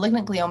 The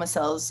malignant glioma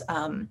cells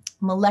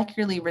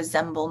molecularly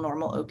resemble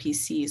normal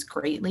OPCs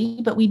greatly,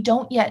 but we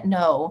don't yet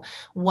know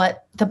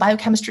what the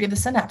biochemistry of the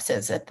synapse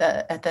is at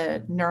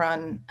the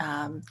neuron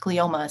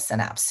glioma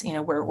synapse.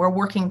 We're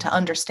working to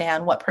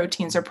understand what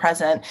proteins are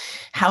present,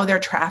 how they're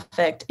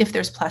trafficked, if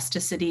there's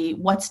plasticity,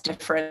 what's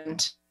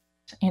different.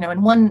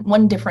 And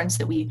one difference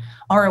that we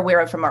are aware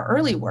of from our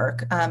early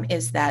work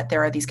is that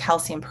there are these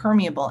calcium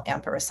permeable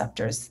AMPA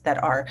receptors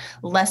that are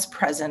less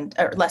present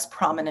or less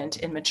prominent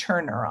in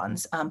mature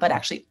neurons, but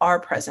actually are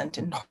present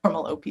in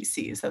normal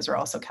OPCs. Those are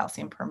also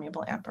calcium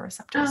permeable AMPA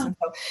receptors. Oh.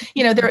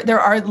 And so, there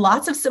are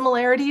lots of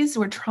similarities.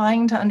 We're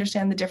trying to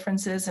understand the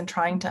differences and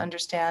trying to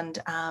understand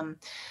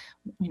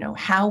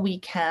how we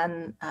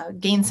can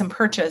gain some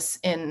purchase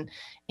in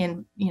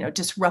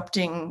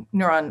disrupting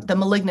the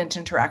malignant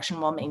interaction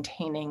while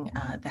maintaining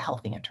the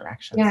healthy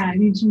interactions. Yeah, I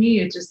mean, to me,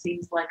 it just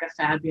seems like a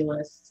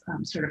fabulous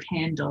sort of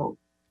handle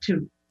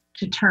to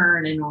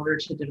turn in order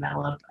to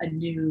develop a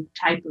new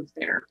type of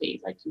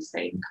therapy, like you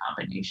say, in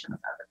combination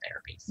with other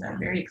therapies. So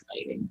very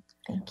exciting.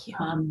 Thank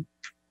you.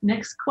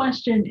 Next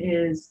question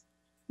is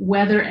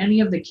whether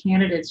any of the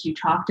candidates you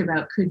talked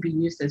about could be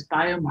used as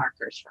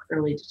biomarkers for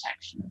early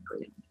detection of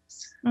gliomas.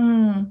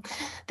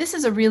 This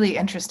is a really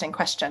interesting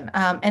question.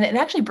 And it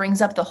actually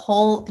brings up the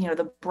whole,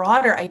 the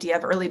broader idea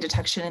of early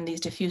detection in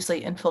these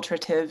diffusely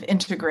infiltrative,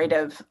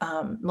 integrative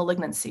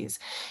malignancies.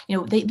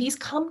 These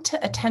come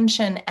to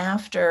attention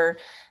after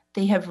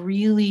they have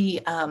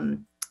really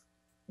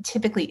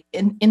typically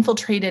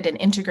infiltrated and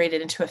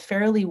integrated into a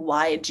fairly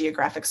wide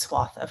geographic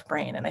swath of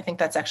brain. And I think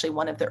that's actually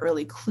one of the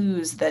early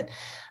clues that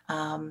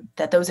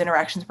that those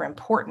interactions were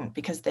important,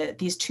 because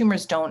these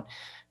tumors don't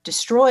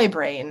destroy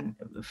brain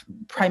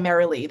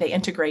primarily; they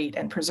integrate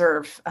and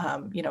preserve,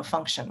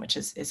 function, which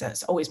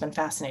has always been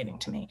fascinating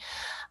to me.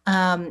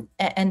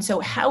 And so,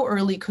 how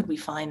early could we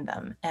find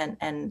them?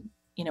 And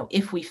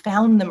if we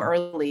found them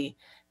early,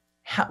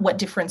 what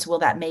difference will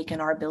that make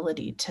in our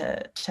ability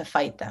to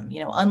fight them?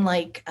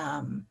 Unlike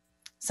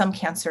some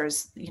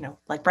cancers,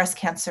 like breast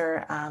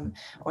cancer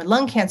or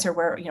lung cancer,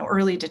 where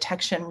early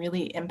detection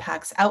really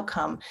impacts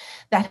outcome.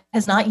 That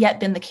has not yet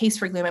been the case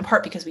for glioma, in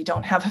part because we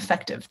don't have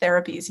effective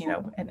therapies.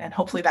 And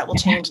hopefully that will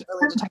change.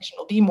 Early detection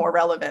will be more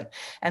relevant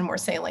and more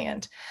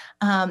salient.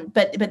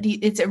 But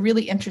it's a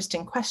really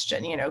interesting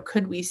question.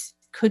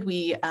 Could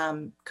we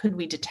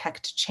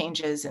detect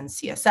changes in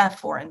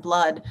CSF or in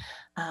blood,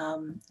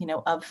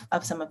 of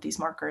some of these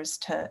markers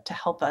to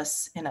help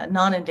us in a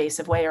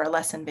non-invasive way or a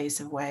less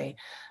invasive way,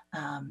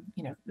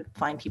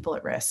 find people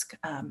at risk?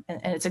 And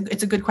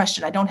it's a good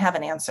question. I don't have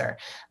an answer.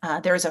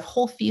 There is a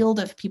whole field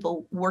of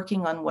people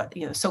working on what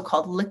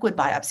so-called liquid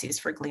biopsies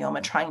for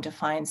glioma, trying to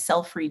find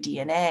cell-free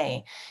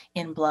DNA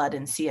in blood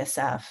and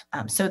CSF,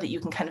 so that you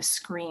can kind of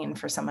screen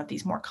for some of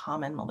these more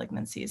common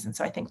malignancies. And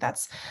so I think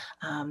that's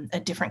a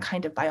different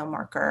kind of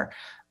biomarker,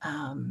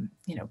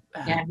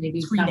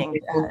 maybe screening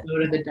go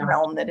to the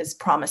realm that is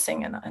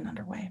promising and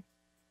underway.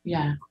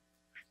 Yeah,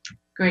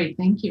 great.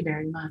 Thank you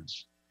very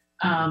much.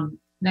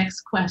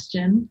 Next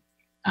question.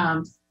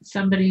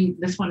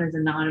 This one is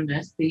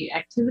anonymous. The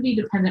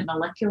activity-dependent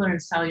molecular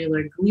and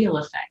cellular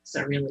glial effects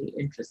are really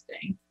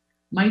interesting.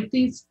 Might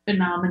these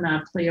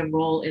phenomena play a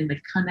role in the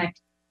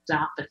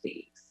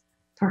connectopathies,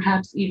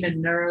 perhaps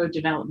even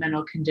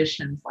neurodevelopmental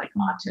conditions like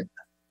autism?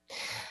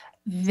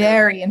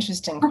 Very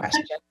interesting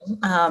question.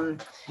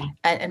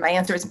 And my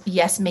answer is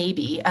yes,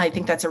 maybe. I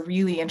think that's a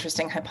really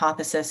interesting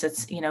hypothesis.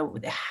 It's,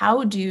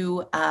 how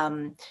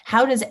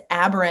does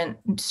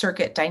aberrant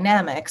circuit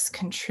dynamics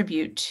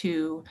contribute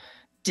to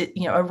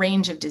a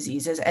range of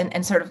diseases?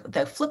 And sort of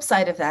the flip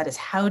side of that is,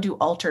 how do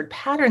altered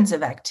patterns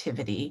of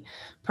activity,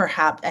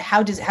 perhaps,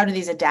 how do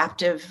these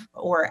adaptive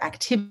or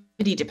activity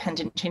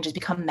dependent changes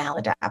become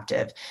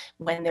maladaptive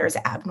when there's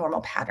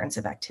abnormal patterns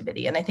of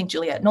activity? And I think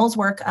Juliette Knoll's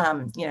work,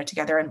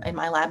 together in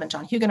my lab and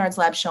John Huguenard's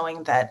lab,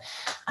 showing that,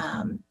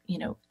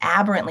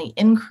 aberrantly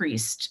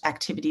increased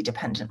activity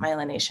dependent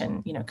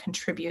myelination,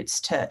 contributes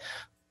to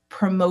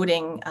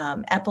promoting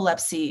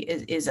epilepsy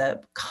is a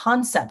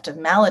concept of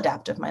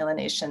maladaptive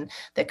myelination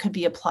that could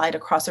be applied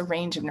across a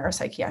range of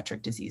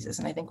neuropsychiatric diseases.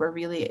 And I think we're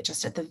really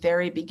just at the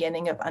very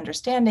beginning of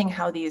understanding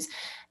how these,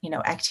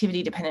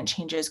 activity-dependent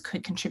changes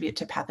could contribute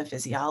to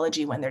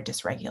pathophysiology when they're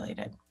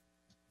dysregulated.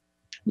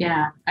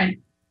 Yeah, I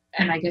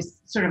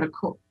guess sort of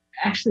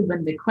actually,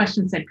 when the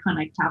question said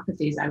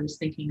connectopathies, I was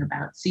thinking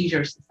about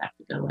seizure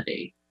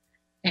susceptibility,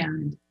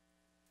 and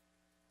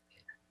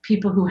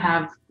people who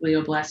have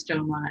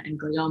glioblastoma and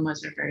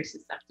gliomas are very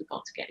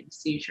susceptible to getting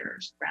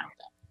seizures around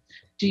them.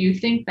 Do you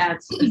think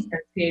that's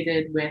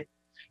associated with,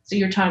 so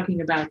you're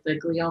talking about the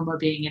glioma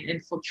being an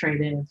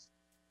infiltrative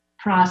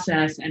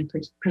process and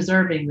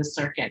preserving the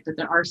circuit, but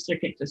there are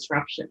circuit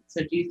disruptions.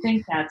 So do you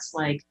think that's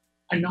like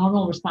a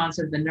normal response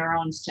of the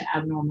neurons to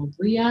abnormal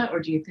glia,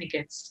 or do you think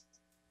it's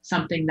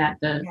something that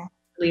the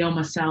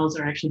glioma cells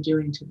are actually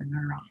doing to the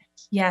neurons?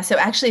 Yeah, so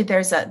actually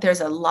there's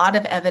a lot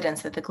of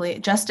evidence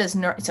that just as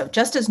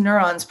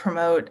neurons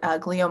promote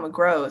glioma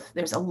growth,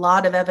 there's a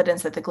lot of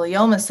evidence that the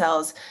glioma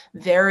cells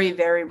very,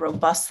 very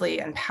robustly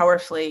and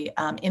powerfully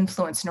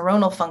influence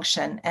neuronal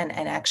function and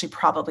actually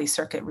probably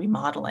circuit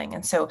remodeling.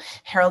 And so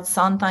Harold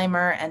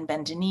Sontheimer and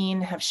Ben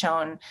Deneen have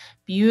shown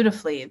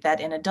beautifully that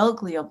in adult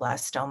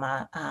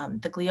glioblastoma,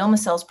 the glioma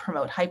cells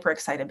promote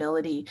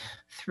hyperexcitability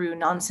through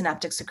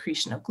non-synaptic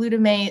secretion of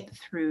glutamate,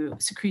 through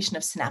secretion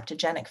of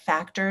synaptogenic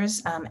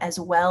factors, as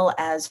well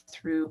as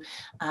through,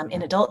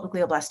 in adult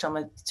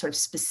glioblastoma, sort of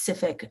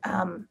specific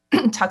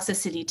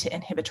toxicity to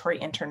inhibitory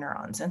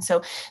interneurons. And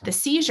so the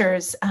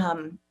seizures,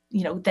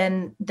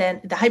 then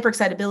the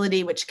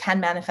hyperexcitability, which can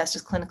manifest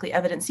as clinically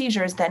evident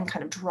seizures, then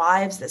kind of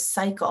drives this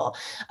cycle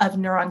of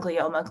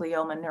neuron-glioma,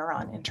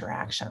 glioma-neuron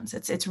interactions.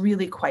 It's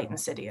really quite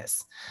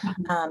insidious.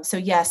 Mm-hmm. So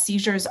yes,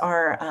 seizures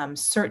are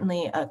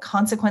certainly a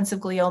consequence of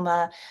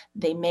glioma.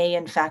 They may,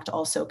 in fact,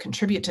 also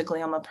contribute to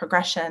glioma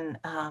progression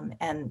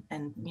and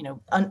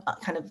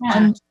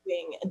undoing,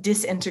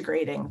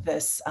 disintegrating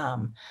this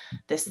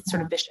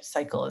sort of vicious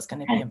cycle is going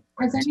to be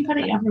important. Has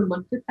anybody ever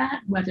looked at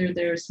that, whether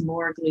there's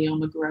more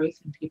glioma growth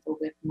in people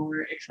with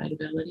more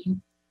excitability,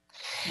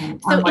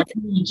 on like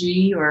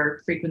EEG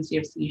or frequency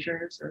of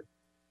seizures? Or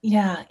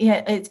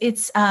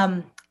it's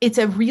It's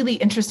a really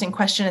interesting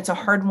question. It's a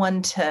hard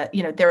one to,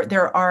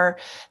 there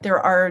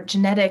are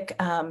genetic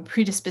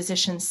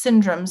predisposition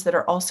syndromes that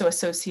are also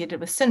associated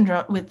with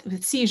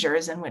with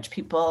seizures, in which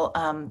people,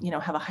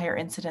 have a higher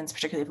incidence,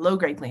 particularly of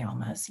low-grade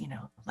gliomas,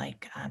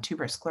 like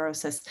tuberous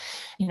sclerosis.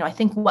 I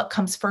think what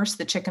comes first,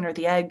 the chicken or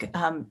the egg,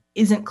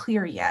 isn't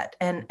clear yet.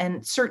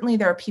 And certainly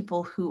there are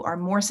people who are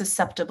more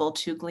susceptible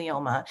to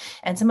glioma,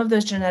 and some of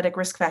those genetic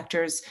risk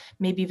factors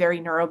may be very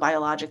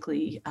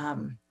neurobiologically,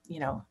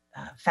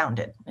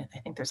 founded. I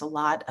think there's a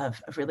lot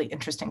of really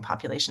interesting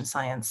population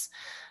science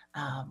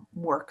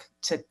work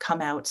to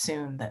come out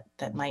soon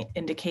that might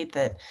indicate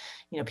that,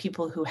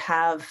 people who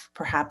have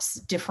perhaps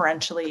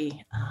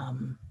differentially,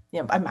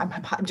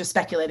 I'm just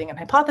speculating and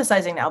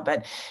hypothesizing now,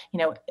 but,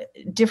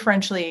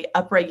 differentially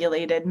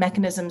upregulated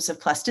mechanisms of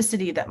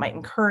plasticity that might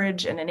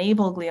encourage and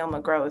enable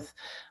glioma growth,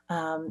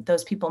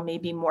 those people may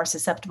be more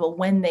susceptible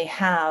when they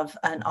have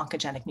an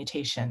oncogenic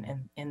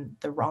mutation in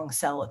the wrong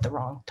cell at the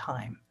wrong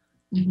time.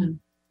 Mm-hmm.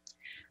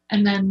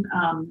 And then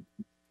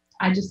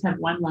I just have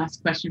one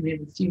last question. We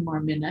have a few more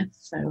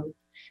minutes. So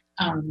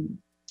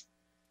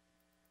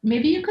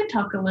maybe you could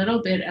talk a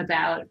little bit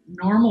about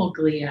normal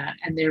glia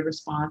and their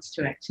response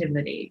to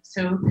activity.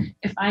 So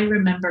if I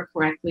remember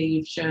correctly,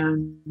 you've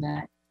shown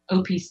that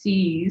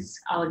OPCs,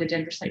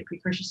 oligodendrocyte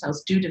precursor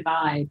cells, do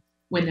divide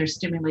when there's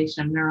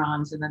stimulation of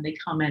neurons, and then they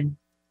come and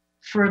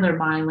further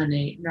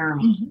myelinate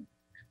neurons. Mm-hmm.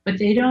 But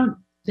they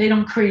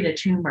don't create a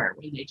tumor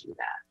when they do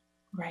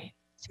that. Right.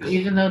 So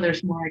even though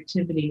there's more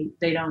activity,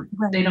 they don't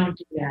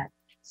do that.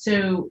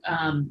 So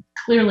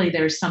clearly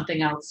there's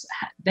something else.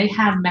 They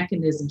have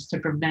mechanisms to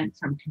prevent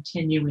from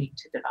continuing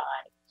to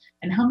divide.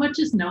 And how much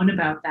is known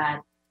about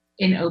that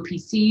in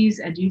OPCs?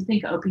 And do you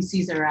think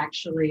OPCs are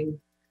actually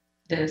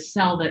the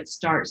cell that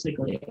starts the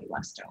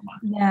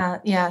glioblastoma?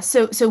 Yeah.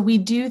 So we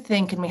do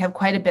think, and we have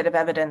quite a bit of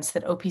evidence,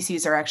 that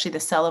OPCs are actually the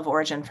cell of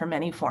origin for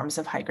many forms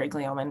of high-grade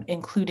glioma,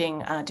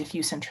 including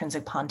diffuse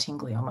intrinsic pontine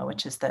glioma,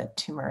 which is the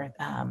tumor,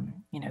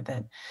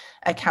 that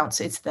accounts.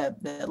 It's the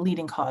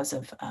leading cause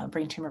of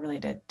brain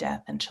tumor-related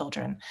death in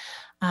children,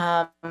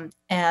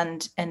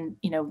 and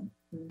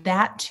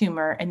that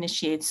tumor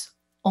initiates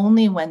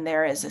only when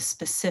there is a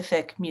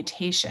specific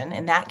mutation.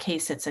 In that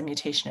case, it's a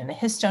mutation in a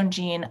histone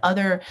gene.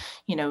 Other,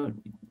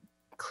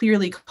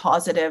 clearly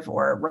causative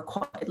or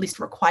at least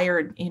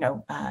required,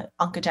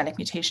 oncogenic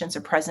mutations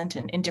are present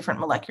in different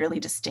molecularly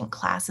distinct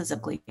classes of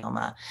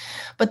glioma.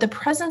 But the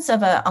presence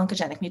of an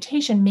oncogenic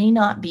mutation may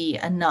not be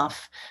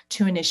enough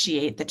to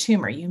initiate the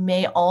tumor. You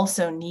may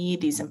also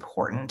need these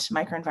important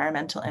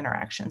microenvironmental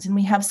interactions. And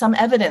we have some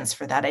evidence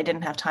for that. I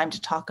didn't have time to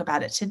talk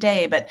about it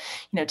today, but,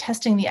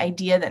 testing the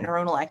idea that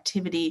neuronal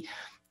activity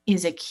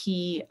is a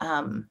key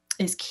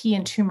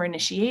in tumor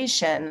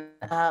initiation.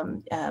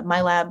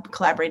 My lab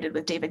collaborated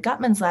with David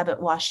Gutman's lab at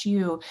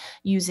WashU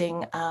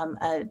using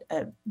a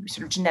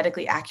sort of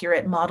genetically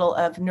accurate model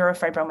of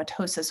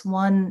neurofibromatosis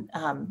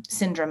 1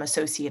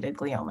 syndrome-associated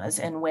gliomas,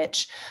 in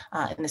which,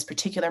 in this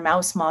particular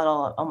mouse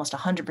model, almost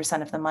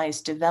 100% of the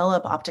mice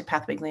develop optic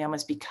pathway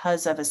gliomas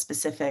because of a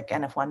specific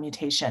NF1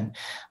 mutation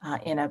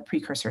in a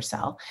precursor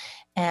cell.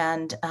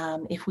 And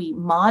if we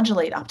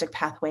modulate optic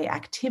pathway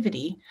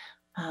activity,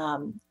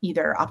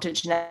 either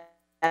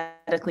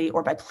optogenetically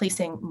or by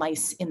placing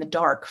mice in the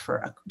dark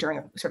during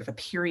a sort of a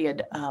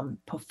period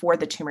before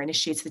the tumor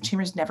initiates, the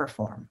tumors never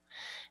form.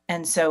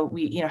 And so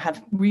we,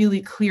 have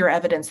really clear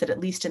evidence that, at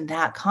least in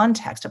that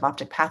context of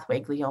optic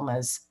pathway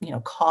gliomas,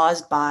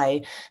 caused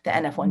by the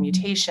NF1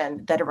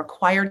 mutation, that a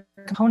required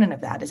component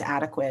of that is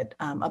adequate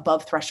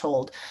above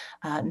threshold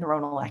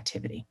neuronal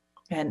activity.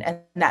 And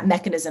that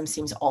mechanism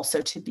seems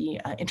also to be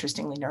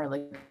interestingly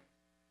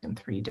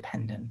Neuron-3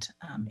 dependent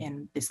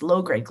in this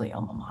low-grade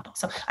glioma model.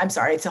 So I'm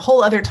sorry, it's a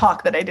whole other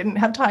talk that I didn't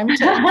have time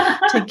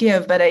to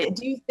give, but I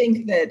do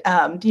think that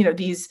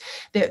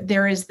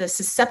there is the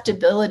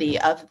susceptibility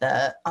of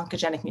the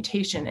oncogenic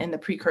mutation in the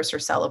precursor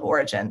cell of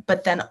origin,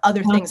 but then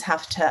other things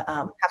have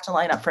to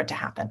line up for it to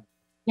happen.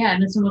 Yeah,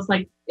 and it's almost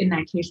like in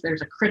that case,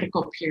 there's a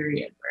critical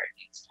period where it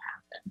needs to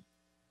happen.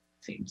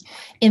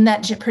 In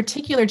that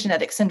particular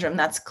genetic syndrome,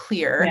 that's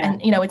clear. Yeah.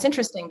 And, it's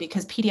interesting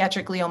because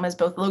pediatric gliomas,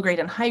 both low-grade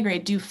and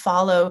high-grade, do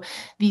follow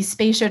these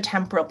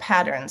spatiotemporal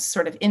patterns,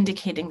 sort of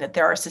indicating that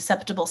there are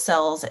susceptible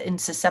cells in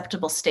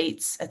susceptible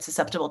states at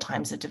susceptible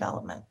times of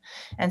development.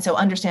 And so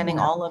understanding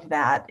all of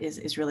that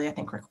is really, I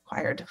think,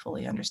 required to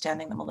fully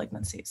understanding the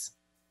malignancies.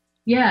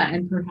 Yeah,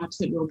 and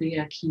perhaps it will be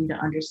a key to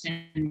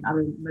understanding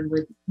other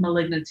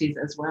malignancies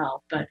as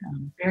well. But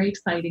very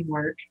exciting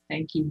work.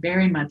 Thank you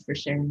very much for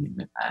sharing it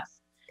with us.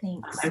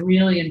 Thanks. I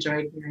really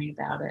enjoyed hearing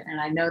about it. And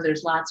I know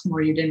there's lots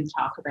more you didn't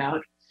talk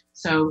about.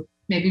 So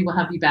maybe we'll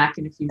have you back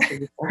in the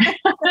future. I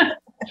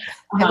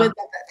would love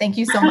that. Thank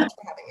you so much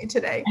for having me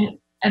today.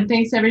 And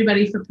thanks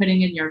everybody for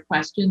putting in your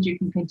questions. You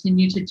can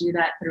continue to do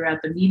that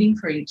throughout the meeting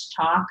for each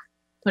talk.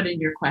 Put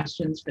in your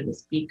questions for the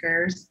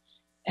speakers.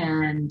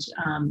 And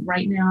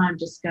right now I'm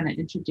just going to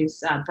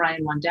introduce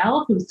Brian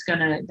Wandell, who's going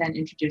to then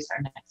introduce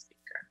our next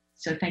speaker.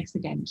 So thanks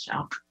again,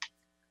 Michelle.